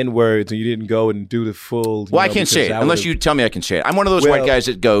said N-words and you didn't go and do the full. I can't say it unless you tell me I can say it. I'm one of those white guys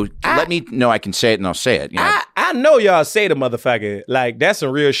that go, let me know I can say it, and I'll say it. I know y'all say the motherfucker. Like, that's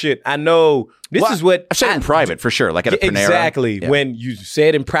some real shit. I know this is what I've said it in private for sure, like at a Panera. Exactly. Yeah. When you say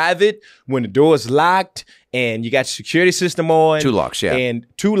it in private, when the door's locked and you got your security system on. 2 locks, yeah. And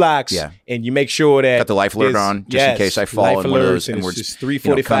 2 locks. Yeah. And you make sure that Got the life alert on just in case I fall life in one of alerts, those and N-words. It's just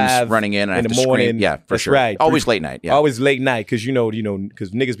 3:45 comes running in and I have the to morning. scream. Yeah, for That's sure. right. Always late night. Yeah. Always late night because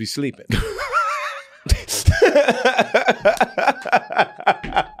because niggas be sleeping.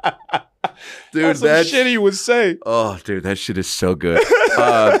 Dude, That's some that's shit he would say. Oh, dude, that shit is so good.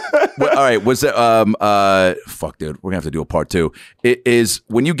 All right, was it? Fuck, dude, we're gonna have to do a part 2. It is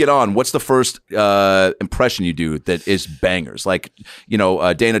when you get on. What's the first impression you do that is bangers? Like,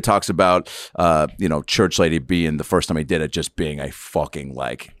 Dana talks about, Church Lady being the first time he did it, just being a fucking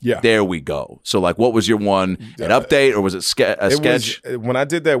there we go. So, like, what was your one? An update or was it a sketch? When I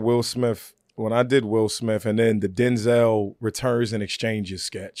did that Will Smith, and then the Denzel Returns and Exchanges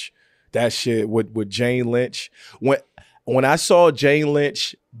sketch. That shit with Jane Lynch. When I saw Jane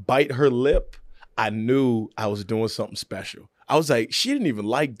Lynch bite her lip, I knew I was doing something special. I was like, she didn't even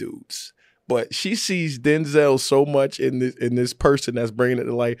like dudes, but she sees Denzel so much in this person that's bringing it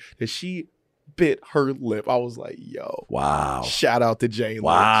to light that she bit her lip. I was like, yo, wow! Shout out to Jane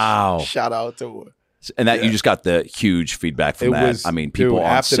Lynch. Shout out to her. And that you just got the huge feedback from that. I mean, people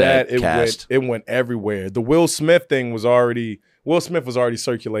on set, cast. It went everywhere. The Will Smith thing was already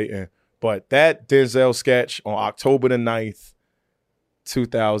circulating. But that Denzel sketch on October the 9th,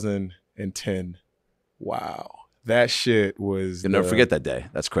 2010, wow. That shit was... You'll never forget that day.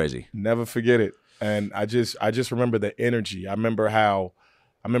 That's crazy. Never forget it. And I just remember the energy. I remember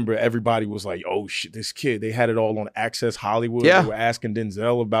everybody was like, oh, shit, this kid. They had it all on Access Hollywood. Yeah. They were asking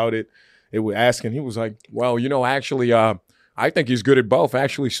Denzel about it. They were asking. He was like, well, actually, I think he's good at both. I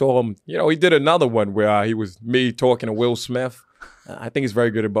actually saw him. He did another one where he was me talking to Will Smith. I think he's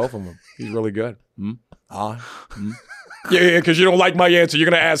very good at both of them. He's really good. Yeah, because you don't like my answer. You're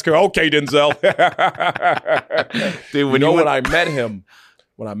going to ask her, okay, Denzel. Dude, when I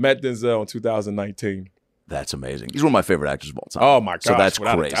met Denzel in 2019. That's amazing. He's one of my favorite actors of all time. Oh, my gosh. So that's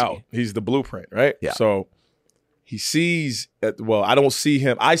without crazy. a doubt. He's the blueprint, right? Yeah. So he sees, I don't see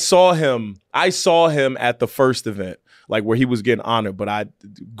him. I saw him at the first event, like where he was getting honored, but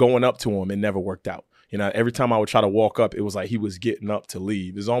going up to him, it never worked out. Every time I would try to walk up, it was like he was getting up to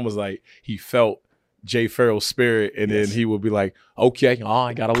leave. It's almost like he felt Jay Farrell's spirit, and then he would be like, "Okay,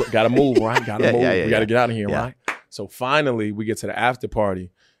 I gotta move, right? Gotta move. We gotta get out of here, right?" So finally, we get to the after party,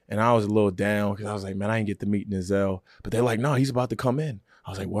 and I was a little down because I was like, "Man, I didn't get to meet Denzel." But they're like, "No, he's about to come in." I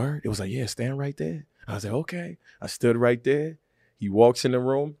was like, "Word?" It was like, "Yeah, stand right there." I was like, "Okay." I stood right there. He walks in the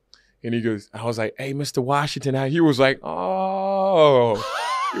room, and he goes, "I was like, hey, Mr. Washington." He was like, "Oh."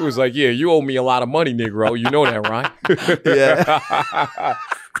 He was like, yeah, you owe me a lot of money, Negro. You know that, right? Yeah.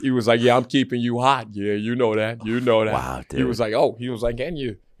 He was like, yeah, I'm keeping you hot. Yeah, you know that. Wow, dude. He was like, and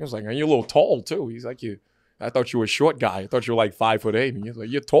you're a little tall too. He's like, I thought you were a short guy. I thought you were like 5'8". And he was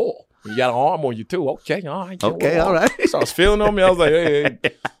like, you're tall. You got an arm on you too. Okay, all right. Okay, all right. So I was feeling on me. I was like, hey.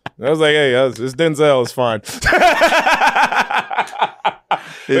 It's Denzel. It's fine.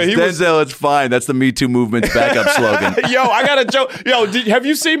 Denzel, it's fine. That's the Me Too movement's backup slogan. Yo, I got a joke. Yo, have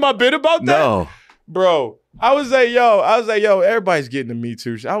you seen my bit about that? No. Bro, I was like, yo, everybody's getting the Me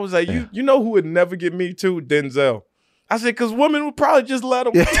Too. I was like, you know who would never get Me Too? Denzel. I said, because women would probably just let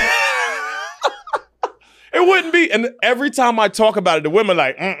him. It wouldn't be. And every time I talk about it, the women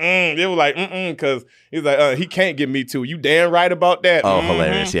like, they were like, because he's like, he can't get Me Too. You damn right about that. Oh,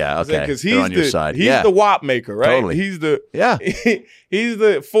 hilarious. Yeah, okay. Because he's on your side. He's the WAP maker, right? Totally. He's the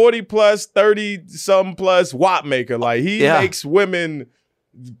 40 plus, 30 something plus WAP maker. Like he makes women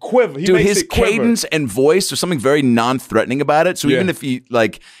quiver. Dude, his cadence and voice, there's something very non-threatening about it. So even if you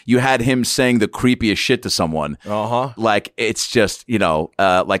had him saying the creepiest shit to someone, like it's just,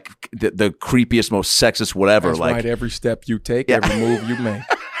 like the creepiest, most sexist, whatever. That's right. Every step you take, every move you make,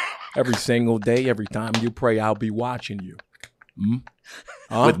 every single day, every time you pray, I'll be watching you.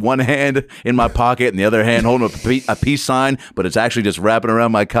 With one hand in my pocket and the other hand holding a peace sign, but it's actually just wrapping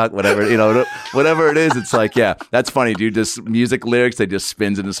around my cock, whatever it is. It's like, yeah, that's funny, dude. Just music lyrics, they just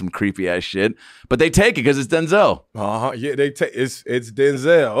spins into some creepy ass shit, but they take it because it's Denzel. Yeah, they take it's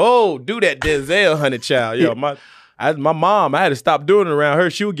Denzel. Oh, do that Denzel, honey child. Yo, my mom, I had to stop doing it around her.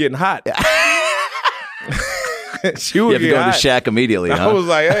 She was getting hot. You have to go to the shack immediately, huh? I was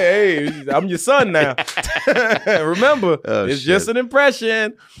like, hey, I'm your son now. Remember, it's just an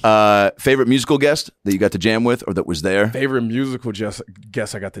impression. Favorite musical guest that you got to jam with or that was there? Favorite musical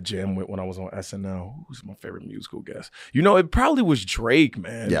guest I got to jam with when I was on SNL. Who's my favorite musical guest? It probably was Drake,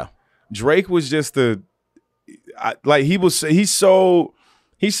 man. Yeah. Drake was just he's so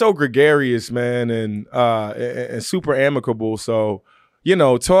gregarious, man, and super amicable. So,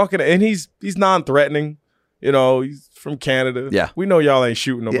 talking, and he's non-threatening. He's from Canada. Yeah. We know y'all ain't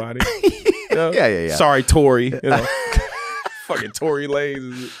shooting nobody. Yeah. Sorry, Tory. Fucking Tory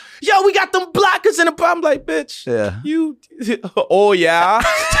Lanez. Yo, we got them blockers in the I'm like, bitch. Yeah. Oh, yeah.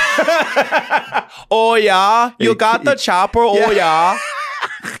 Oh, yeah. You got the chopper. Oh, yeah.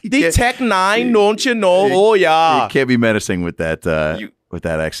 The Tech 9, don't you know? Oh, yeah. You can't be menacing with that. with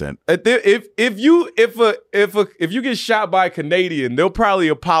that accent. If you get shot by a Canadian, they'll probably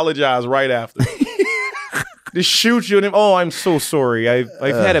apologize right after. Just shoot you and I'm so sorry. I've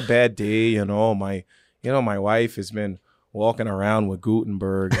had a bad day. My wife has been walking around with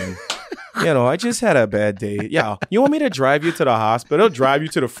Gutenberg and. I just had a bad day. Yeah, you want me to drive you to the hospital? Drive you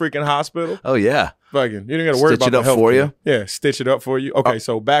to the freaking hospital? Oh yeah, fucking. You don't got to worry about stitch it up for you. Yeah, stitch it up for you. Okay,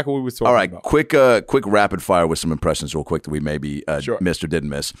 so back what we were talking all right, about. Quick rapid fire with some impressions, real quick that we maybe missed or didn't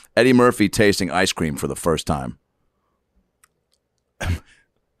miss. Eddie Murphy tasting ice cream for the first time.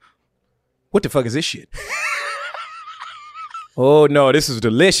 What the fuck is this shit? Oh no, this is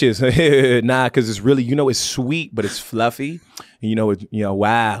delicious. Nah, because it's really, it's sweet, but it's fluffy.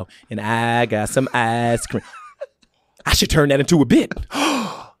 Wow. And I got some ice cream. I should turn that into a bit.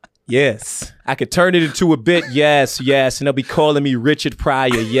 Yes, I could turn it into a bit. Yes. And they'll be calling me Richard Pryor.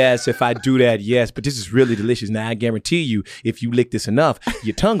 Yes, if I do that. Yes, but this is really delicious. Now I guarantee you, if you lick this enough,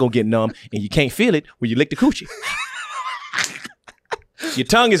 your tongue gonna get numb, and you can't feel it when you lick the coochie. Your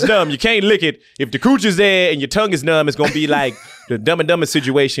tongue is numb. You can't lick it. If the cooch is there and your tongue is numb, it's going to be like the Dumb and Dumber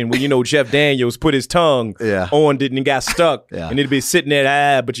situation where, Jeff Daniels put his tongue on it and got stuck. Yeah. And it'd be sitting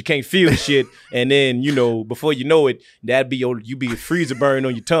there, but you can't feel the shit. And then, before you know it, you be a freezer burn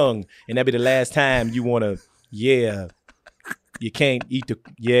on your tongue. And that'd be the last time you want to, you can't eat the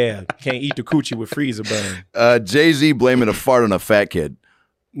coochie with freezer burn. Jay-Z blaming a fart on a fat kid.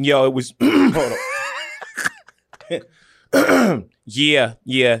 Yo, it was, hold on. Yeah,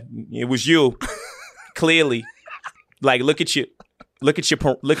 it was you. Clearly, like look at your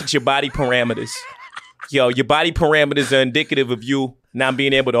body parameters. Yo, your body parameters are indicative of you not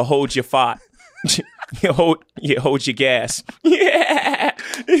being able to hold your fart. hold your gas. Yeah.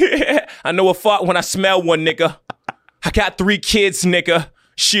 I know a fart when I smell one, nigga. I got 3 kids, nigga.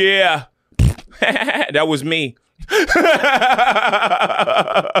 Yeah, that was me.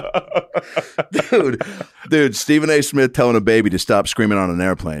 Dude, Stephen A. Smith telling a baby to stop screaming on an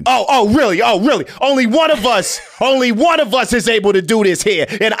airplane. Oh, really? Only one of us is able to do this here,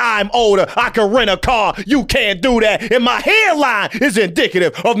 and I'm older. I can rent a car. You can't do that, and my hairline is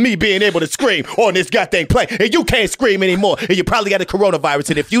indicative of me being able to scream on this goddamn plane, and you can't scream anymore, and you probably got the coronavirus,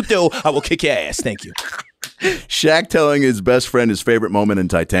 and if you do, I will kick your ass. Thank you. Shaq telling his best friend his favorite moment in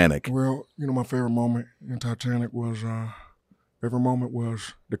Titanic. Well, my favorite moment in Titanic was the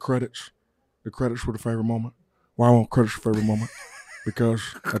credits. The credits were the favorite moment. Why I want credits for favorite moment? Because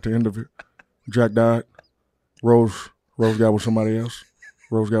at the end of it, Jack died. Rose got with somebody else.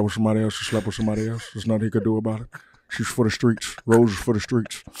 She slept with somebody else. There's nothing he could do about it. She's for the streets. Rose is for the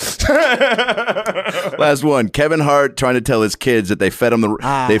streets. Last one. Kevin Hart trying to tell his kids that they fed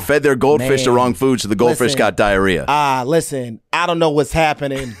their goldfish the wrong food, so the goldfish got diarrhea. Listen, I don't know what's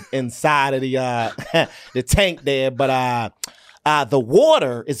happening inside of the the tank there, but the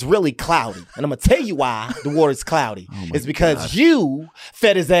water is really cloudy. And I'm going to tell you why the water is cloudy. It's because you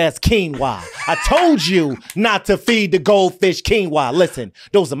fed his ass quinoa. I told you not to feed the goldfish quinoa. Listen,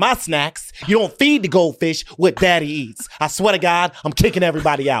 those are my snacks. You don't feed the goldfish what daddy eats. I swear to God, I'm kicking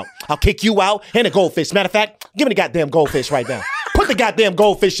everybody out. I'll kick you out and the goldfish. Matter of fact, give me the goddamn goldfish right now. Put the goddamn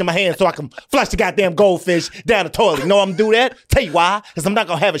goldfish in my hand so I can flush the goddamn goldfish down the toilet. You know I'm gonna do that? Tell you why. Because I'm not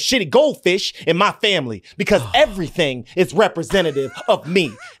gonna have a shitty goldfish in my family. Because everything is representative of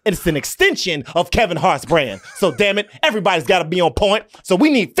me. And it's an extension of Kevin Hart's brand. So damn it, everybody's gotta be on point. So we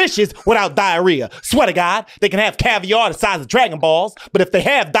need fishes without diarrhea. Swear to God, they can have caviar the size of Dragon Balls, but if they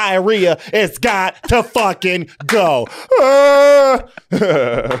have diarrhea, it's got to fucking go.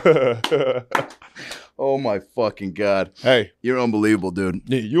 Oh my fucking God. Hey. You're unbelievable, dude.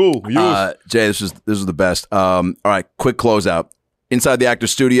 Yeah, you. Jay, this is the best. All right, quick closeout. Inside the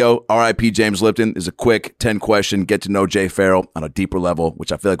Actors Studio, R.I.P. James Lipton is a quick 10-question get to know Jay Farrell on a deeper level,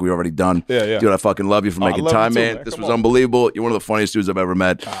 which I feel like we've already done. Yeah. Dude, I fucking love you for making time, man. This was unbelievable. You're one of the funniest dudes I've ever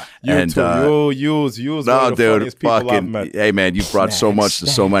met. You too. You was one of the funniest people I've met. Hey, man, you've brought so much to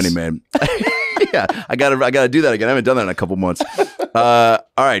so many, man. Yeah, I gotta do that again. I haven't done that in a couple months. All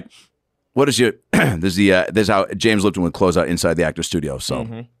right. What is your this is how James Lipton would close out Inside the Actors Studio.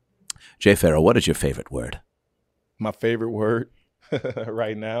 So Jay Farrell, what is your favorite word? My favorite word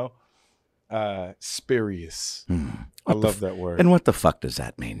right now? Spurious. I love that word. And what the fuck does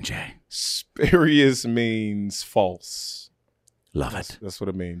that mean, Jay? Spurious means false. Love it. That's what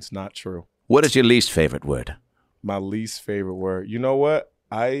it means. Not true. What is your least favorite word? My least favorite word. You know what?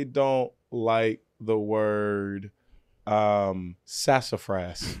 I don't like the word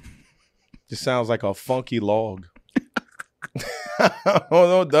sassafras. Just sounds like a funky log.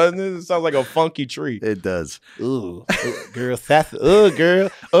 Oh, doesn't it? It sounds like a funky tree. It does. Ooh, girl, girl.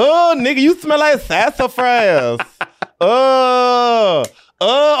 Oh, nigga, you smell like sassafras. Oh,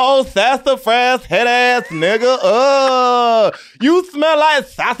 sassafras, head ass nigga. You smell like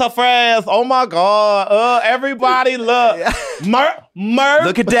sassafras. Oh my God. Everybody look. Murph.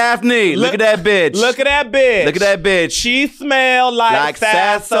 Look at Daphne. Look at that bitch. Look at that bitch. Look at that bitch. She smell like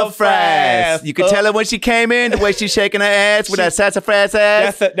sassafras. You could tell her when she came in, the way she's shaking her ass with that sassafras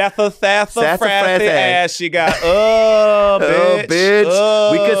ass. That's a sassafras ass she got. Bitch. Oh,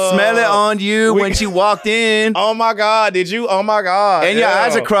 bitch. We could smell it on you when she walked in. Oh my God. Did you? Oh my God. And your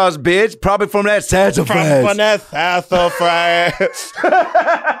eyes are crossed, bitch. Probably from that sassafras. From that sassafras.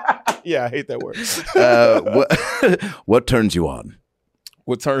 Yeah, I hate that word. What turns you on?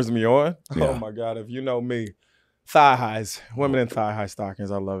 What turns me on? Yeah. Oh my God. If you know me. Thigh highs. Women in thigh high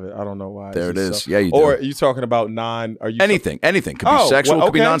stockings. I love it. I don't know why. There it is. So. Yeah, you do. Or are you talking about anything. Anything. Could be sexual, well,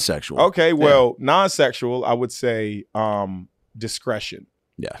 could be non-sexual. Okay, well, non-sexual, I would say discretion.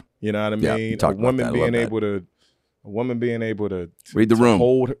 Yeah. You know what I Yeah, mean? you talked about that. A woman being able to read the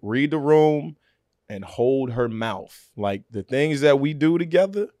room. Read the room and hold her mouth. Like the things that we do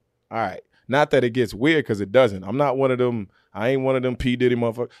together. All right. Not that it gets weird, because it doesn't. I'm not one of them. I ain't one of them P. Diddy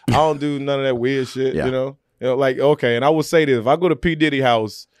motherfuckers. I don't do none of that weird shit, Yeah. you know? Like, okay, and I will say this. If I go to P. Diddy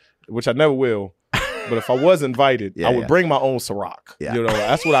house, which I never will, but if I was invited, I would bring my own Ciroc. Yeah. You know,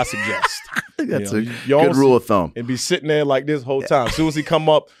 that's what I suggest. That's a good rule of thumb. And be sitting there like this whole time. As soon as he come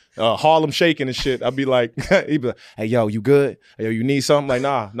up, Harlem shaking and shit, I'd be like, he'd be like, hey, yo, you good? Hey, yo, you need something? Like,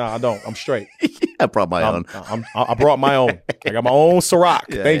 nah, I don't. I'm straight. I brought my own. I brought my own. I got my own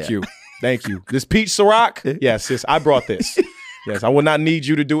Ciroc. Thank you. This peach Ciroc? Yes, sis, I brought this. Yes, I will not need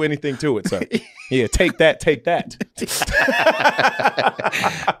you to do anything to it, sir. Yeah, take that.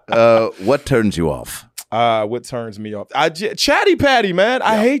 What turns you off? What turns me off? Chatty Patty, man.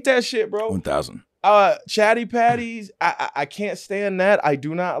 I hate that shit, bro. 1,000. Chatty Patties. I can't stand that. I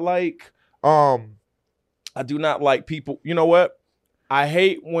do not like people. You know what? I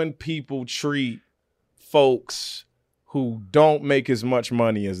hate when people treat folks who don't make as much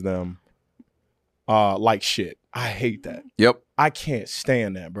money as them like shit. I hate that. Yep. I can't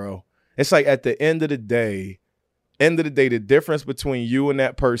stand that, bro. It's like at the end of the day, the difference between you and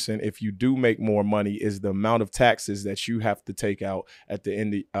that person, if you do make more money, is the amount of taxes that you have to take out at the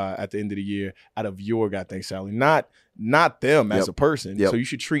end of the year out of your goddamn salary, not them as a person. Yep. So you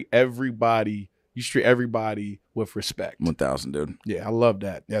should treat everybody. You should treat everybody with respect. 1,000, dude. Yeah, I love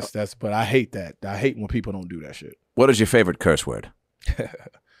that. That's. But I hate that. I hate when people don't do that shit. What is your favorite curse word?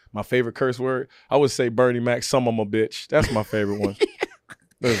 My favorite curse word, I would say Bernie Mac. Some of them a bitch. That's my favorite one.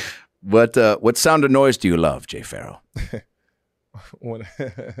 What sound or noise do you love, Jay Farrow?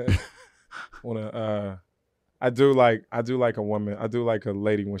 I do like a woman. I do like a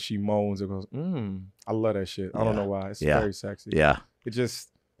lady when she moans and goes, I love that shit. I don't know why. It's very sexy. Yeah. It just,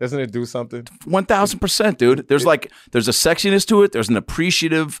 doesn't it do something? 1,000%, dude. There's a sexiness to it. There's an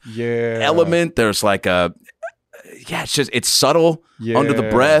appreciative element. There's like it's subtle, under the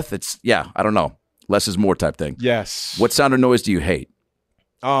breath. I don't know. Less is more type thing. Yes. What sound or noise do you hate?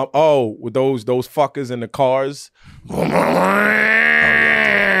 With those fuckers in the cars.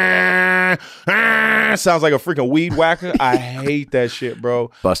 Sounds like a freaking weed whacker. I hate that shit,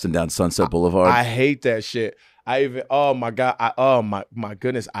 bro. Busting down Sunset Boulevard. I hate that shit. I even, oh my God, my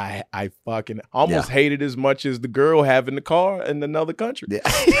goodness, I fucking almost hate it as much as the girl having the car in another country. Yeah.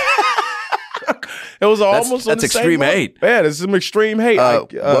 It was almost that's extreme hate. Yeah, this is some extreme hate.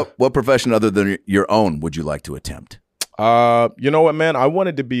 What profession other than your own would you like to attempt? You know what, man? I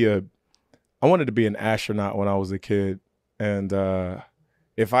wanted to be an astronaut when I was a kid, and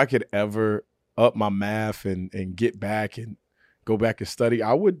if I could ever up my math and get back and go back and study,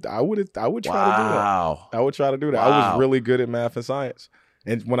 I would try to do that. I would try to do that. Wow. I was really good at math and science,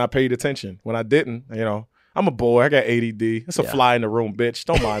 and when I paid attention, when I didn't, I'm a boy. I got ADD. It's a fly in the room, bitch.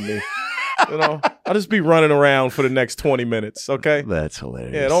 Don't mind me. I'll just be running around for the next 20 minutes, okay? That's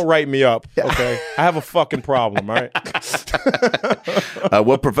hilarious. Yeah, don't write me up, okay? I have a fucking problem, all right?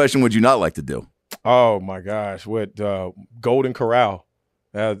 What profession would you not like to do? Oh, my gosh. What, Golden Corral.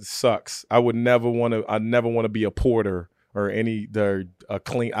 That sucks. I never want to be a porter or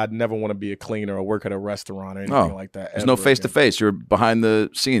I'd never want to be a cleaner or work at a restaurant or anything like that. There's no face-to-face. You're behind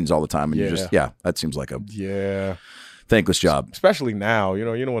the scenes all the time. And that seems like a thankless job. Especially now. You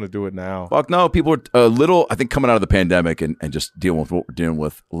don't want to do it now. Fuck no. People are a little, I think, coming out of the pandemic and just dealing with what we're dealing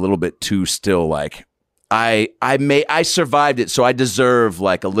with a little bit too still. Like, I survived it, so I deserve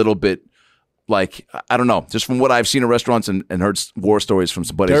like a little bit, like, I don't know, just from what I've seen in restaurants and heard war stories from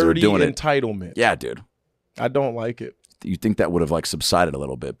some buddies that are doing Dirty it. entitlement. Yeah, dude. I don't like it. You think that would have like subsided a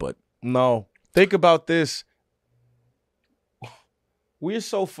little bit, but no. Think about this. We're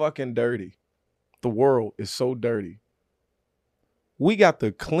so fucking dirty. The world is so dirty We got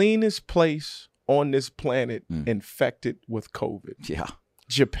the cleanest place on this planet infected with COVID. Yeah.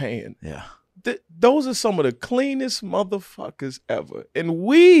 Japan. Yeah. Those are some of the cleanest motherfuckers ever. And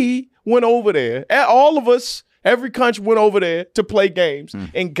we went over there, all of us, every country went over there to play games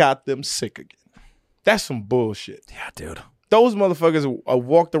and got them sick again. That's some bullshit. Yeah, dude. Those motherfuckers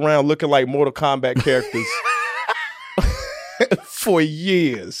walked around looking like Mortal Kombat characters for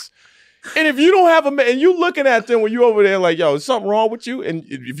years. And if you don't have and you looking at them when you over there like, yo, is something wrong with you? And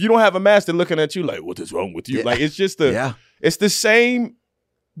if you don't have a mask, they're looking at you like, what is wrong with you? Yeah. Like, it's just it's the same.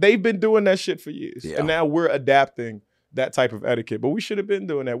 They've been doing that shit for years. Yeah. And now we're adapting that type of etiquette. But we should have been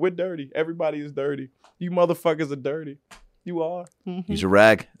doing that. We're dirty. Everybody is dirty. You motherfuckers are dirty. You are. Mm-hmm. Use a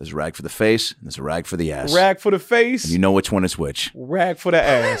rag. There's a rag for the face, and there's a rag for the ass. Rag for the face. And you know which one is which. Rag for the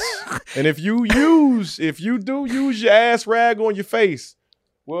ass. And if you do use your ass rag on your face,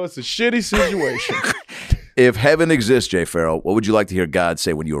 well, it's a shitty situation. If heaven exists, Jay Farrell, what would you like to hear God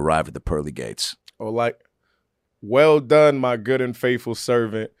say when you arrive at the pearly gates? Or like, well done, my good and faithful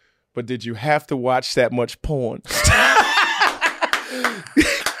servant, but did you have to watch that much porn?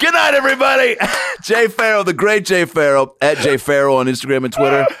 Good night, everybody. Jay Farrell, the great Jay Farrell, at Jay Farrell on Instagram and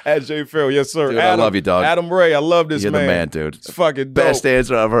Twitter. At Jay Farrell, yes, sir. Dude, I love you, dog. Adam Ray, I love this man. man. You're the man, dude. It's fucking dope. Best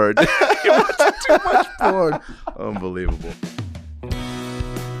answer I've heard. You're watching too much porn. Unbelievable.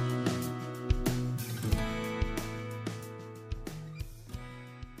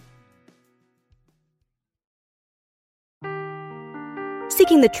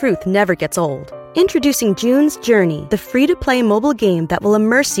 Seeking the truth never gets old. Introducing June's Journey, the free-to-play mobile game that will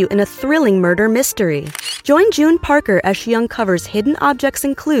immerse you in a thrilling murder mystery. Join June Parker as she uncovers hidden objects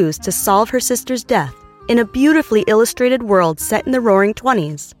and clues to solve her sister's death in a beautifully illustrated world set in the Roaring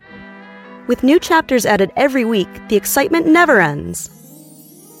 '20s. With new chapters added every week, the excitement never ends.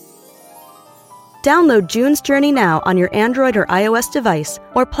 Download June's Journey now on your Android or iOS device,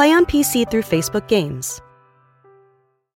 or play on PC through Facebook Games.